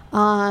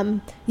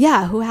 and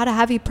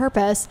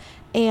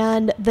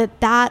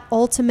that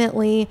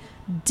ultimately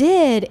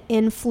did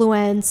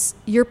influence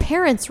your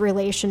parents'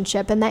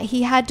 relationship, and that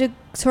he had to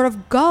sort of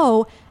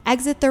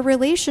exit the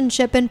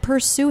relationship and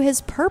pursue his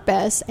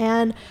purpose.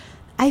 And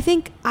I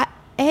think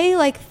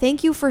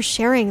thank you for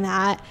sharing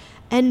that.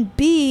 And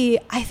B,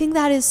 I think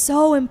that is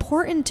so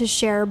important to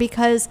share,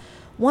 because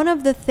one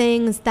of the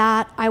things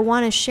that I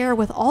want to share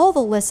with all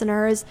the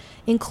listeners,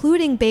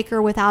 including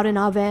Baker Without an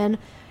Oven,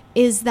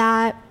 is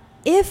that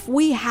if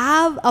we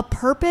have a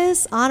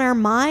purpose on our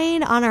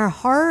mind, on our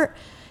heart,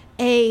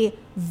 a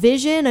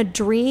vision, a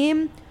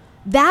dream,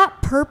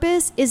 that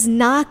purpose is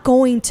not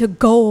going to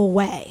go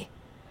away.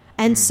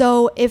 And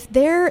so if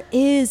there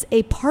is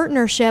a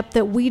partnership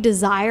that we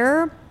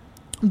desire,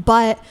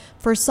 but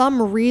for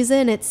some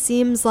reason it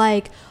seems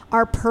like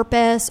our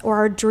purpose or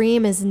our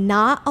dream is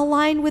not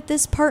aligned with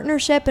this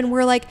partnership, and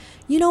we're like,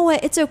 you know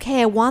what, it's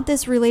okay, I want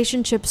this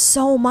relationship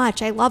so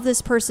much, I love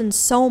this person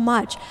so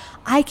much,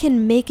 I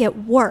can make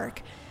it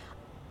work.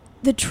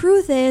 The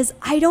truth is,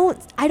 I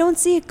don't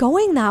see it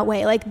going that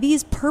way. Like,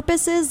 these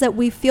purposes that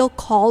we feel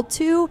called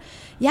to,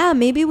 yeah,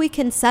 maybe we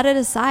can set it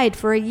aside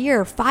for a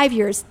year, 5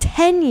 years,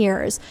 10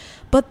 years,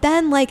 but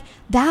then like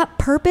that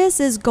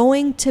purpose is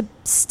going to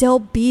still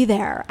be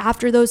there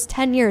after those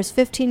 10 years,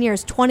 15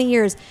 years, 20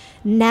 years,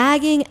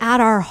 nagging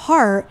at our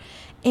heart.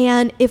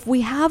 And if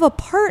we have a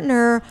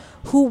partner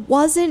who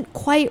wasn't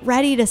quite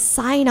ready to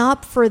sign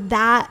up for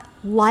that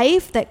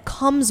life that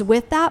comes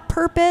with that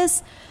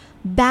purpose,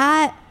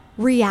 that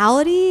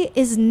reality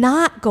is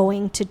not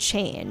going to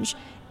change.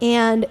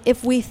 And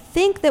if we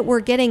think that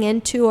we're getting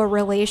into a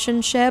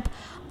relationship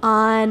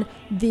on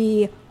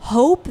the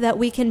hope that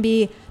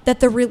that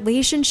the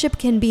relationship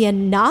can be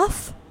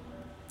enough,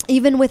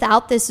 even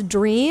without this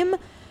dream,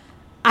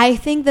 I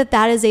think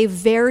that is a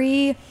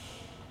very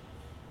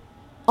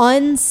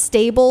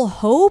unstable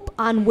hope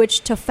on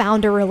which to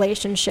found a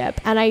relationship.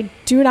 And I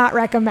do not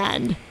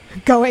recommend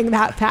going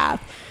that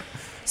path.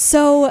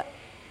 So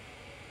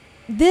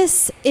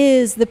this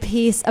is the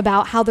piece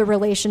about how the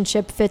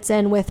relationship fits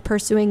in with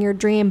pursuing your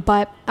dream.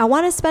 But I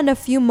want to spend a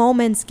few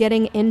moments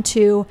getting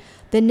into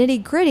the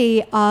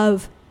nitty-gritty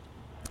of,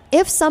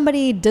 if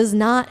somebody does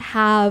not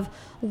have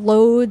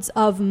loads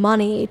of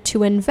money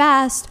to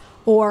invest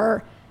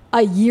or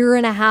a year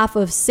and a half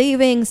of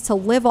savings to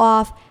live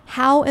off,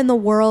 how in the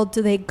world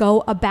do they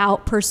go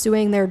about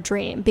pursuing their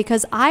dream?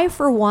 Because I,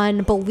 for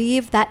one,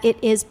 believe that it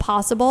is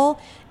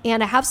possible.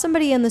 And I have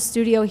somebody in the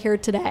studio here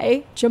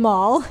today,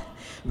 Jamal,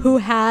 who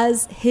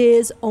has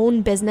his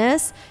own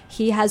business.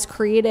 He has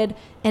created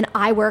an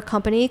eyewear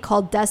company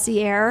called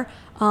Desier,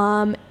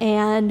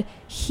 and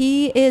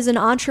he is an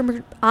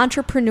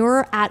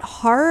entrepreneur at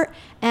heart.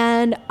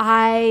 And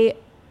I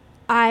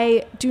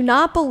do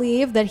not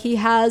believe that he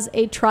has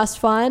a trust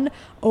fund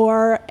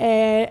or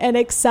an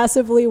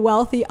excessively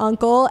wealthy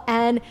uncle,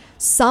 and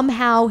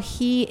somehow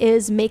he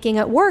is making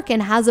it work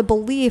and has a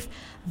belief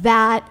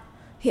that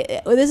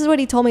this is what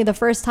he told me the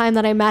first time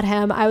that I met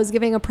him. I was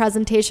giving a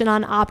presentation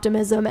on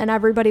optimism, and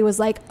everybody was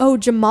like, "Oh,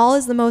 Jamal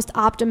is the most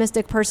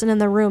optimistic person in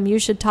the room. You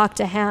should talk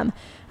to him."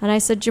 And I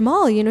said,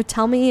 "Jamal,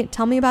 tell me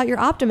about your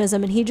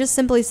optimism." And he just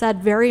simply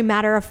said, very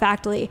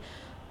matter-of-factly,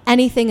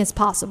 "Anything is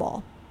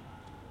possible.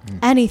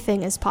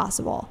 Anything is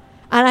possible."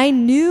 And I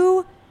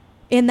knew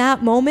in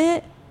that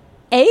moment,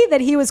 A,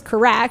 that he was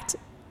correct,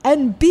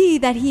 and B,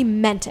 that he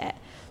meant it.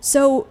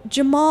 So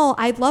Jamal,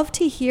 I'd love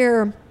to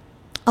hear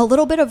a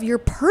little bit of your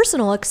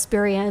personal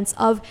experience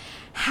of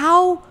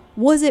how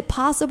was it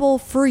possible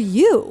for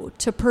you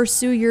to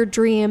pursue your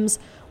dreams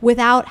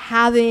without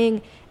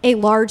having a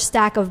large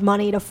stack of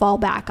money to fall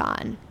back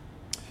on?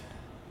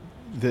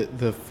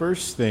 The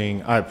first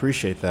thing, I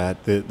appreciate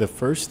that. The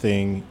first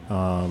thing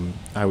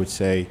I would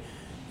say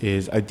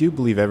is I do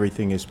believe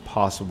everything is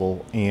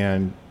possible,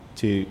 and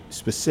to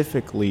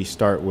specifically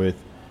start with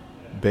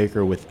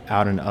Baker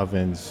Without an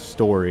Oven's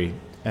story,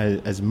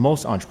 as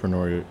most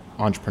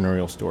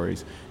entrepreneurial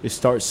stories, it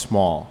starts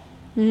small.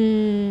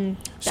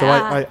 I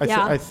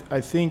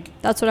think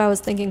that's what I was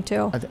thinking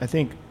too. I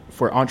think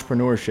for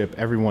entrepreneurship,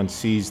 everyone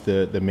sees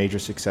the major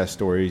success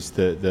stories.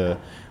 The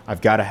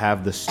I've got to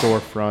have the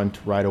storefront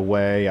right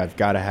away. I've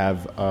got to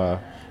have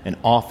an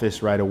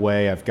office right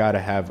away. I've got to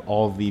have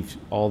all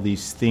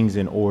these things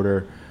in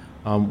order.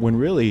 When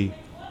really,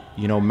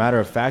 matter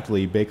of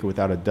factly, Baker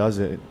Without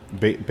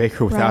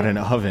an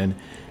Oven.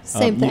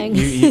 Same thing.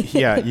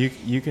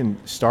 You can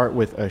start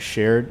with a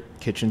shared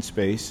kitchen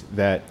space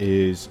that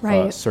is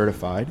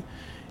certified,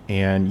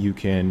 and you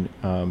can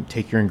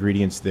take your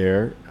ingredients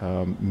there,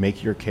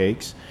 make your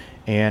cakes,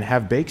 and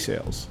have bake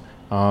sales.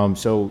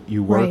 So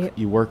you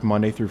work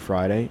Monday through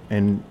Friday,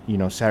 and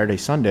Saturday,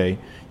 Sunday,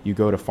 you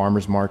go to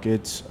farmers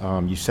markets.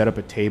 You set up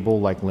a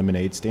table like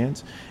lemonade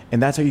stands, and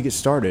that's how you get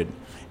started.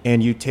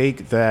 And you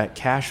take that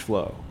cash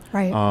flow,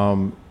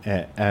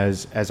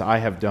 as I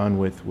have done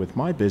with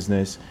my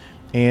business,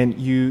 and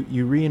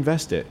you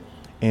reinvest it.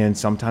 And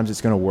sometimes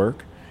it's going to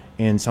work,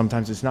 and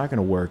sometimes it's not going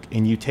to work.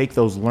 And you take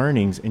those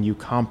learnings and you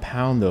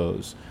compound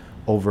those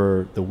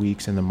over the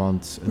weeks and the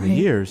months and the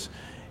years,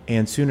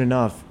 and soon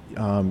enough,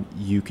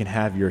 you can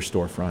have your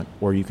storefront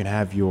or you can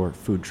have your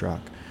food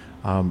truck.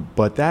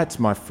 But that's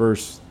my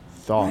first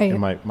thought and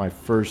my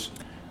first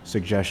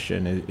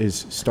suggestion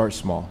is start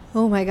small.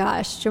 Oh my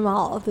gosh,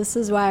 Jamal, this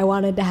is why I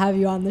wanted to have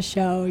you on the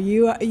show.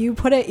 You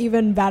put it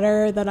even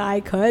better than I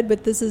could,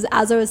 but this is,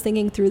 as I was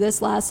thinking through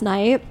this last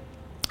night,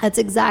 that's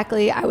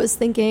exactly, I was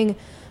thinking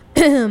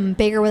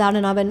Baker Without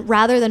an Oven,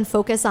 rather than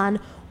focus on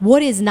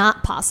what is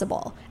not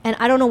possible. And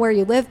I don't know where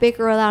you live,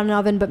 Baker Without an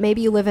Oven, but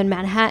maybe you live in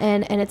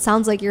Manhattan, and it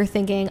sounds like you're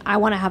thinking, I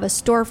want to have a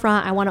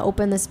storefront, I want to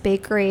open this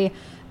bakery.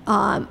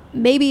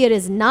 Maybe it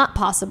is not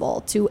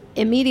possible to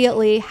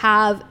immediately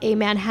have a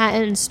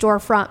Manhattan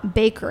storefront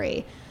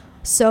bakery.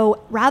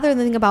 So rather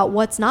than think about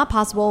what's not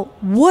possible,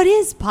 what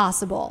is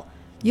possible?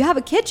 You have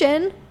a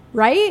kitchen,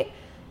 right?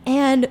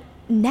 And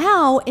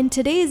now in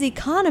today's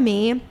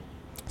economy,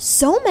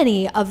 so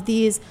many of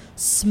these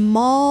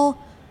small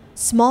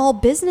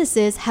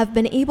businesses have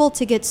been able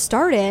to get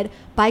started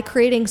by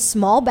creating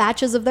small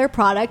batches of their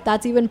product.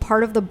 That's even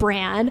part of the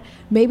brand.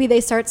 Maybe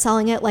they start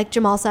selling it, like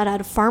Jamal said, at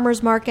a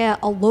farmer's market,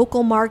 a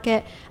local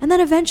market, and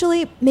then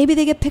eventually maybe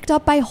they get picked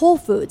up by Whole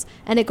Foods,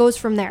 and it goes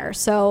from there.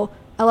 So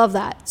I love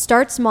that.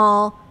 Start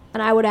small,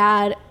 and I would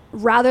add,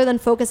 rather than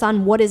focus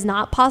on what is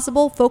not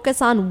possible, focus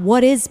on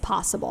what is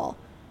possible.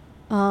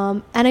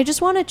 And I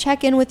just want to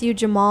check in with you,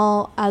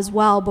 Jamal, as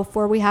well,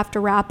 before we have to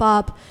wrap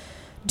up.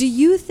 Do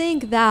you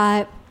think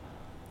that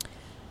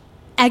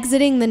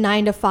exiting the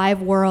 9-to-5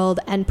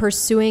 world and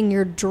pursuing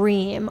your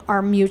dream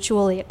are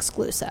mutually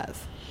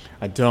exclusive?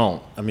 I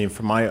don't. I mean,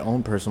 from my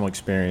own personal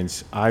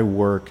experience, I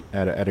work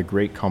at a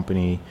great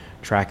company,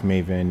 Track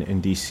Maven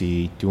in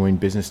DC, doing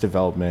business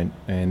development,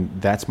 and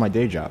that's my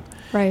day job.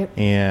 Right.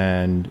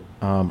 And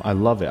I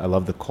love it. I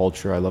love the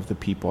culture. I love the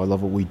people. I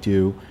love what we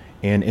do.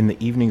 And in the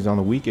evenings, on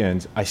the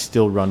weekends, I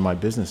still run my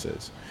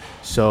businesses.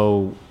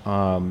 So,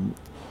 I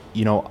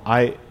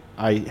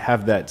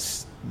have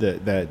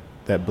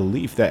that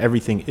belief that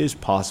everything is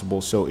possible.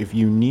 So if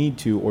you need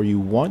to or you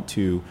want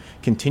to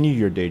continue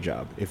your day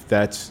job, if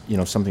that's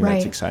something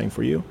that's exciting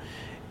for you,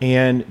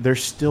 and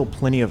there's still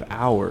plenty of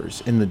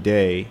hours in the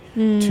day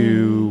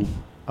to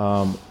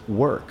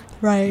work.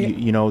 Right.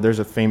 There's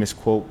a famous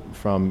quote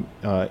from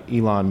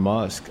Elon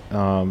Musk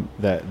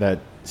that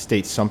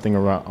states something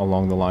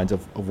along the lines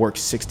of work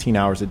 16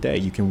 hours a day.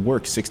 You can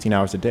work 16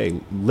 hours a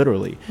day,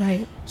 literally.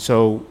 Right.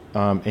 So,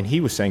 and he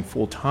was saying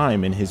full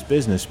time in his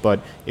business, but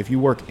if you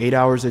work 8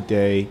 hours a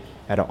day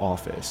at an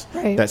office.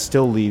 Right. That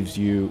still leaves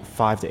you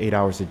 5 to 8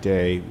 hours a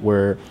day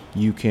where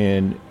you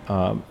can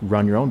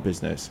run your own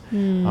business.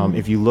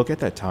 If you look at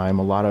that time,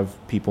 a lot of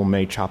people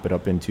may chop it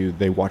up into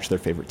they watch their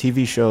favorite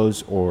TV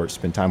shows or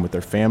spend time with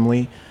their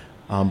family.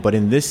 But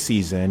in this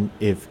season,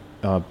 if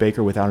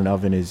Baker Without an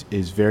Oven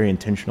is very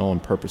intentional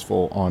and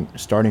purposeful on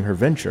starting her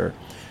venture,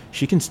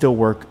 she can still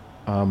work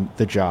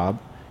the job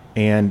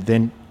and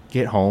then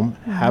get home,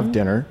 have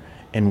dinner,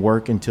 and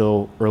work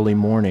until early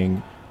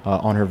morning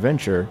on her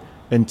venture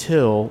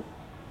until,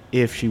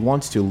 if she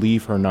wants to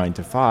leave her 9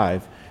 to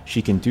 5,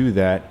 she can do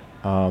that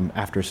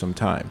after some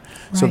time.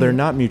 Right. So they're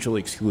not mutually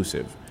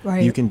exclusive.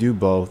 Right. You can do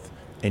both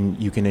and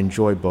you can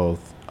enjoy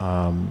both.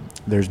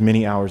 There's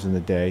many hours in the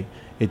day.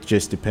 It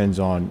just depends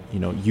on,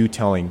 you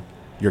telling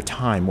your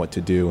time what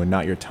to do and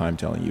not your time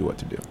telling you what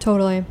to do.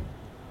 Totally.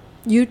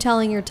 You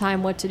telling your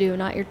time what to do,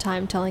 not your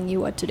time telling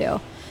you what to do.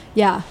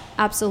 Yeah,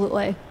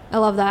 absolutely. I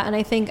love that. And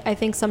I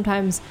think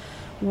sometimes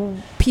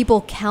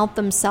people count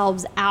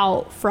themselves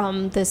out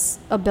from this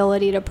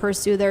ability to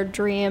pursue their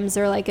dreams.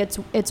 They're like,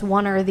 it's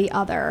one or the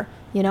other.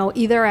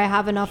 Either I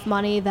have enough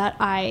money that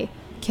I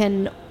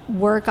can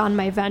work on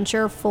my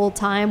venture full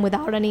time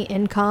without any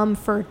income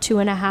for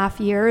 2.5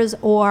 years,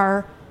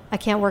 or I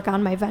can't work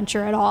on my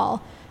venture at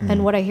all.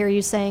 And what I hear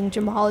you saying,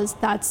 Jamal, is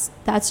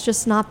that's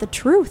just not the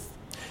truth.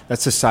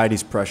 That's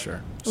society's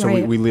pressure. So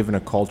Right. we live in a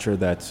culture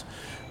that's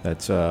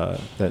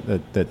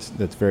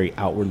very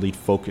outwardly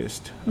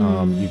focused.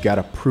 You got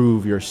to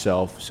prove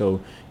yourself.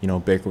 So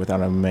Baker Without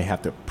an Oven may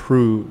have to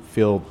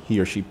feel he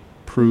or she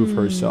prove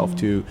herself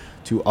to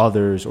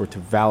others or to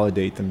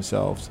validate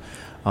themselves,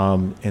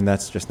 and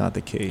that's just not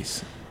the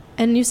case.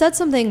 And you said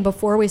something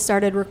before we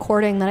started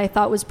recording that I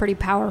thought was pretty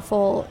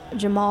powerful,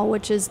 Jamal,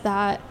 which is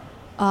that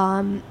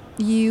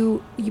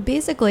you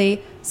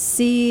basically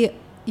see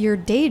your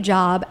day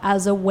job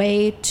as a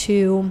way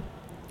to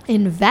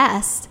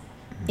invest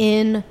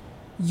in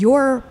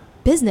your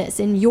business,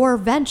 in your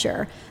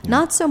venture.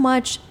 Not so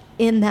much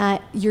in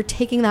that you're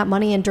taking that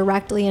money and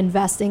directly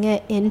investing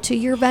it into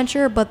your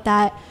venture, but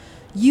that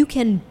you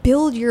can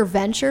build your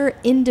venture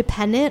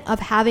independent of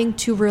having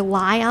to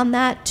rely on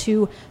that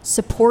to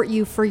support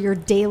you for your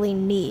daily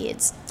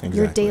needs,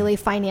 your daily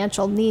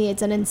financial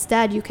needs. And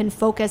instead, you can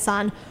focus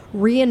on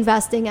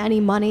reinvesting any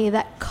money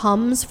that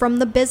comes from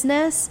the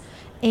business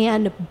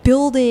and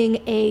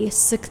building a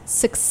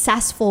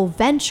successful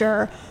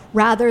venture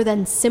rather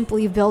than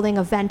simply building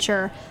a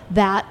venture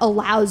that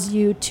allows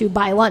you to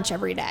buy lunch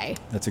every day.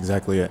 That's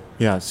exactly it.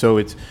 Yeah. So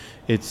it's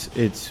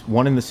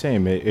one and the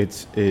same.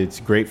 It's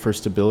great for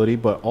stability,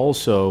 but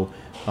also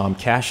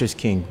cash is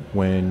king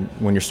when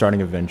you're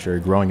starting a venture,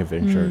 growing a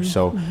venture.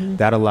 So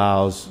that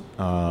allows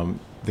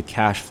the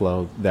cash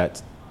flow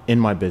that's in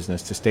my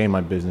business to stay in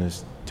my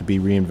business, to be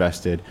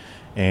reinvested.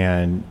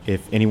 And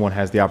if anyone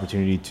has the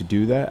opportunity to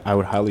do that, I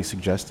would highly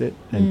suggest it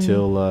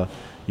until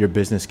your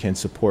business can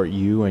support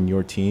you and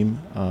your team.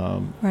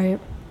 Right.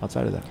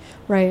 Outside of that.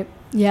 Right.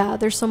 Yeah,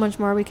 there's so much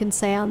more we can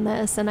say on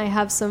this, and I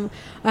have some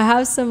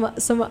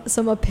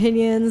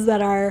opinions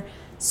that are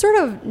sort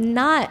of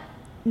not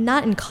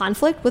in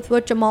conflict with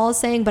what Jamal is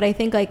saying, but I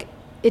think like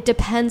it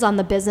depends on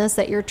the business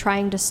that you're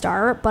trying to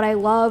start. But I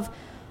love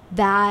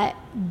that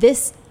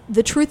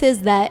the truth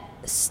is that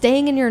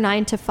staying in your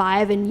 9 to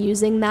 5 and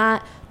using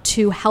that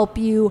to help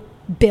you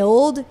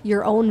build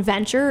your own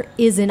venture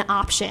is an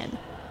option.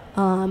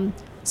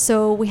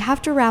 So we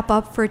have to wrap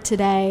up for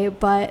today,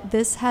 but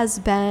this has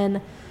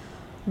been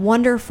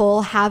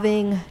wonderful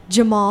having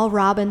Jamal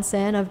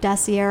Robinson of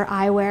Dessier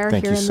Eyewear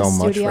Thank here you in so the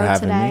much studio for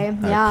having today.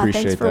 me. I Yeah,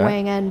 appreciate thanks for that.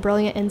 weighing in.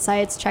 Brilliant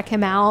insights. Check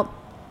him out.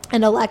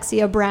 And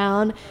Alexia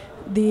Brown,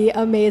 the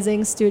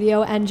amazing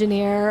studio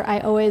engineer. I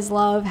always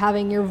love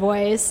having your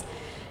voice.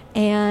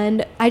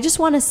 And I just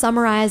want to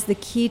summarize the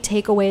key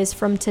takeaways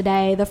from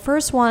today. The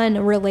first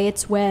one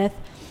relates with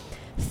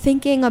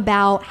thinking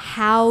about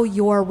how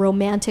your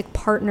romantic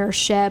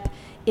partnership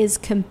is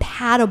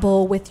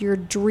compatible with your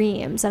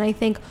dreams. And I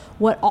think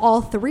what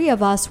all three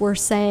of us were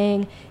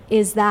saying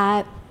is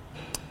that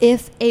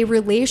if a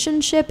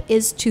relationship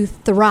is to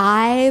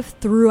thrive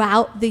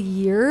throughout the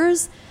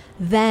years,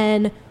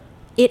 then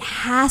it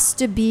has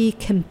to be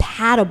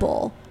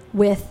compatible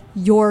with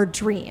your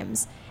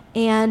dreams.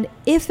 And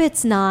if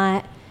it's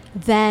not,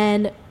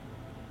 then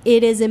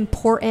it is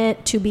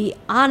important to be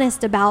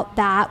honest about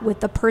that with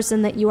the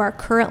person that you are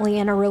currently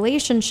in a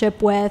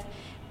relationship with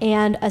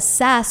and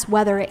assess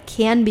whether it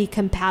can be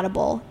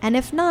compatible. And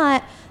if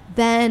not,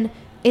 then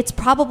it's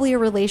probably a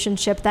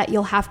relationship that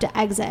you'll have to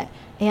exit.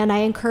 And I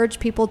encourage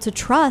people to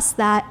trust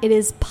that it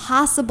is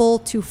possible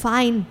to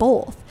find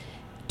both,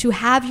 to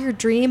have your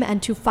dream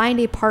and to find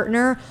a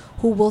partner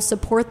who will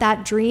support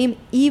that dream,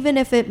 even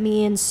if it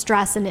means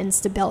stress and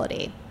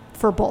instability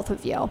for both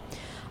of you.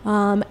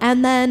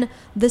 And then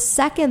the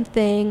second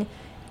thing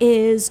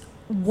is,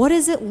 what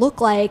does it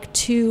look like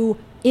to,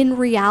 in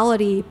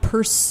reality,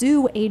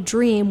 pursue a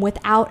dream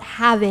without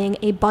having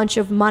a bunch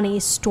of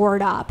money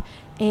stored up?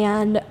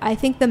 And I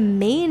think the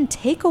main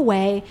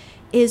takeaway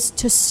is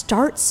to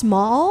start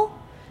small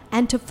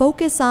and to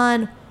focus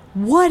on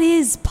what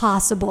is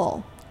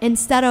possible.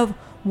 instead of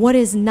what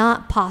is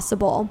not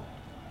possible,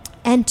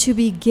 and to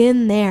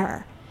begin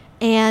there.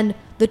 And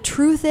the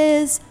truth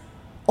is,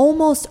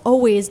 almost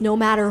always, no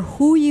matter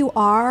who you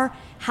are,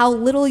 how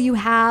little you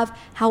have,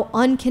 how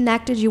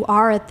unconnected you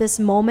are at this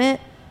moment,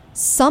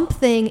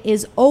 something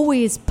is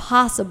always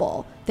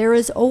possible. There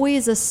is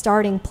always a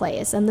starting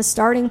place, and the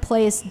starting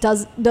place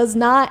does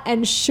not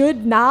and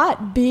should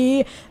not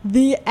be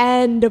the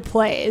end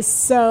place.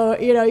 So,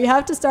 you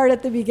have to start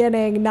at the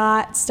beginning,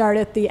 not start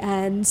at the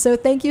end. So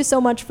thank you so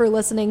much for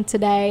listening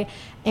today,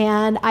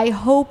 and I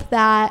hope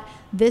that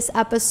this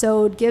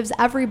episode gives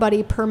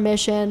everybody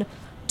permission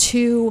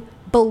to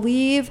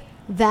believe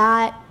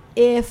that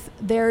if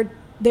their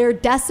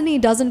destiny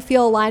doesn't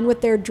feel aligned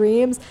with their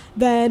dreams,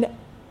 then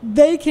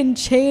they can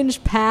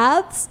change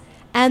paths,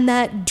 and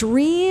that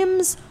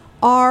dreams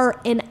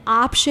are an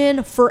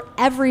option for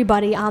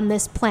everybody on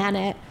this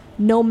planet,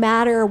 no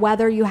matter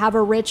whether you have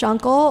a rich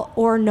uncle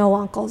or no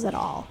uncles at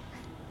all.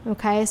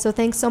 Okay, so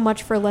thanks so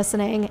much for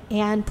listening,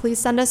 and please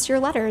send us your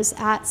letters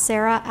at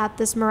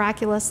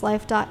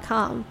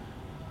sarah@thismiraculouslife.com.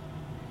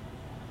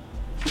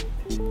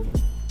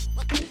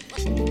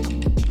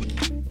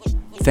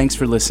 Thanks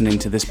for listening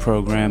to this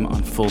program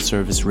on Full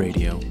Service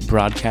Radio,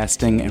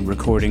 broadcasting and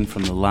recording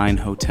from the Line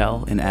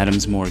Hotel in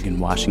Adams Morgan,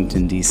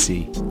 Washington,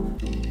 D.C.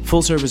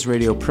 Full Service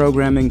Radio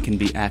programming can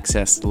be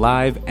accessed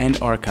live and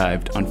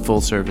archived on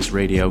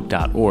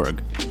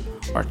fullserviceradio.org.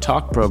 Our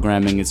talk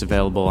programming is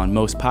available on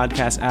most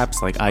podcast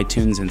apps like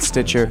iTunes and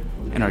Stitcher,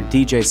 and our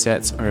DJ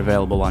sets are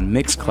available on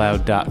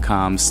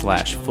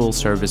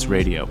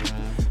mixcloud.com/fullserviceradio.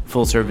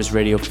 Full Service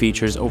Radio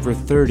features over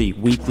 30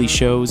 weekly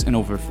shows and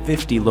over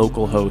 50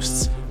 local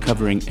hosts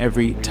covering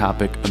every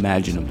topic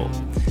imaginable.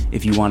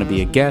 If you want to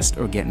be a guest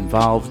or get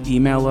involved,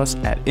 email us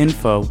at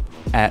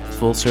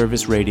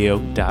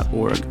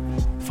info@fullserviceradio.org.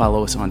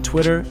 Follow us on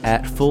Twitter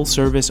at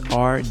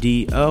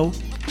FullServiceRDO,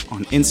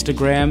 on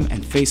Instagram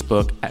and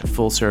Facebook at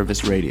Full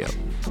Service Radio.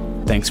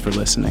 Thanks for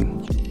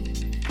listening.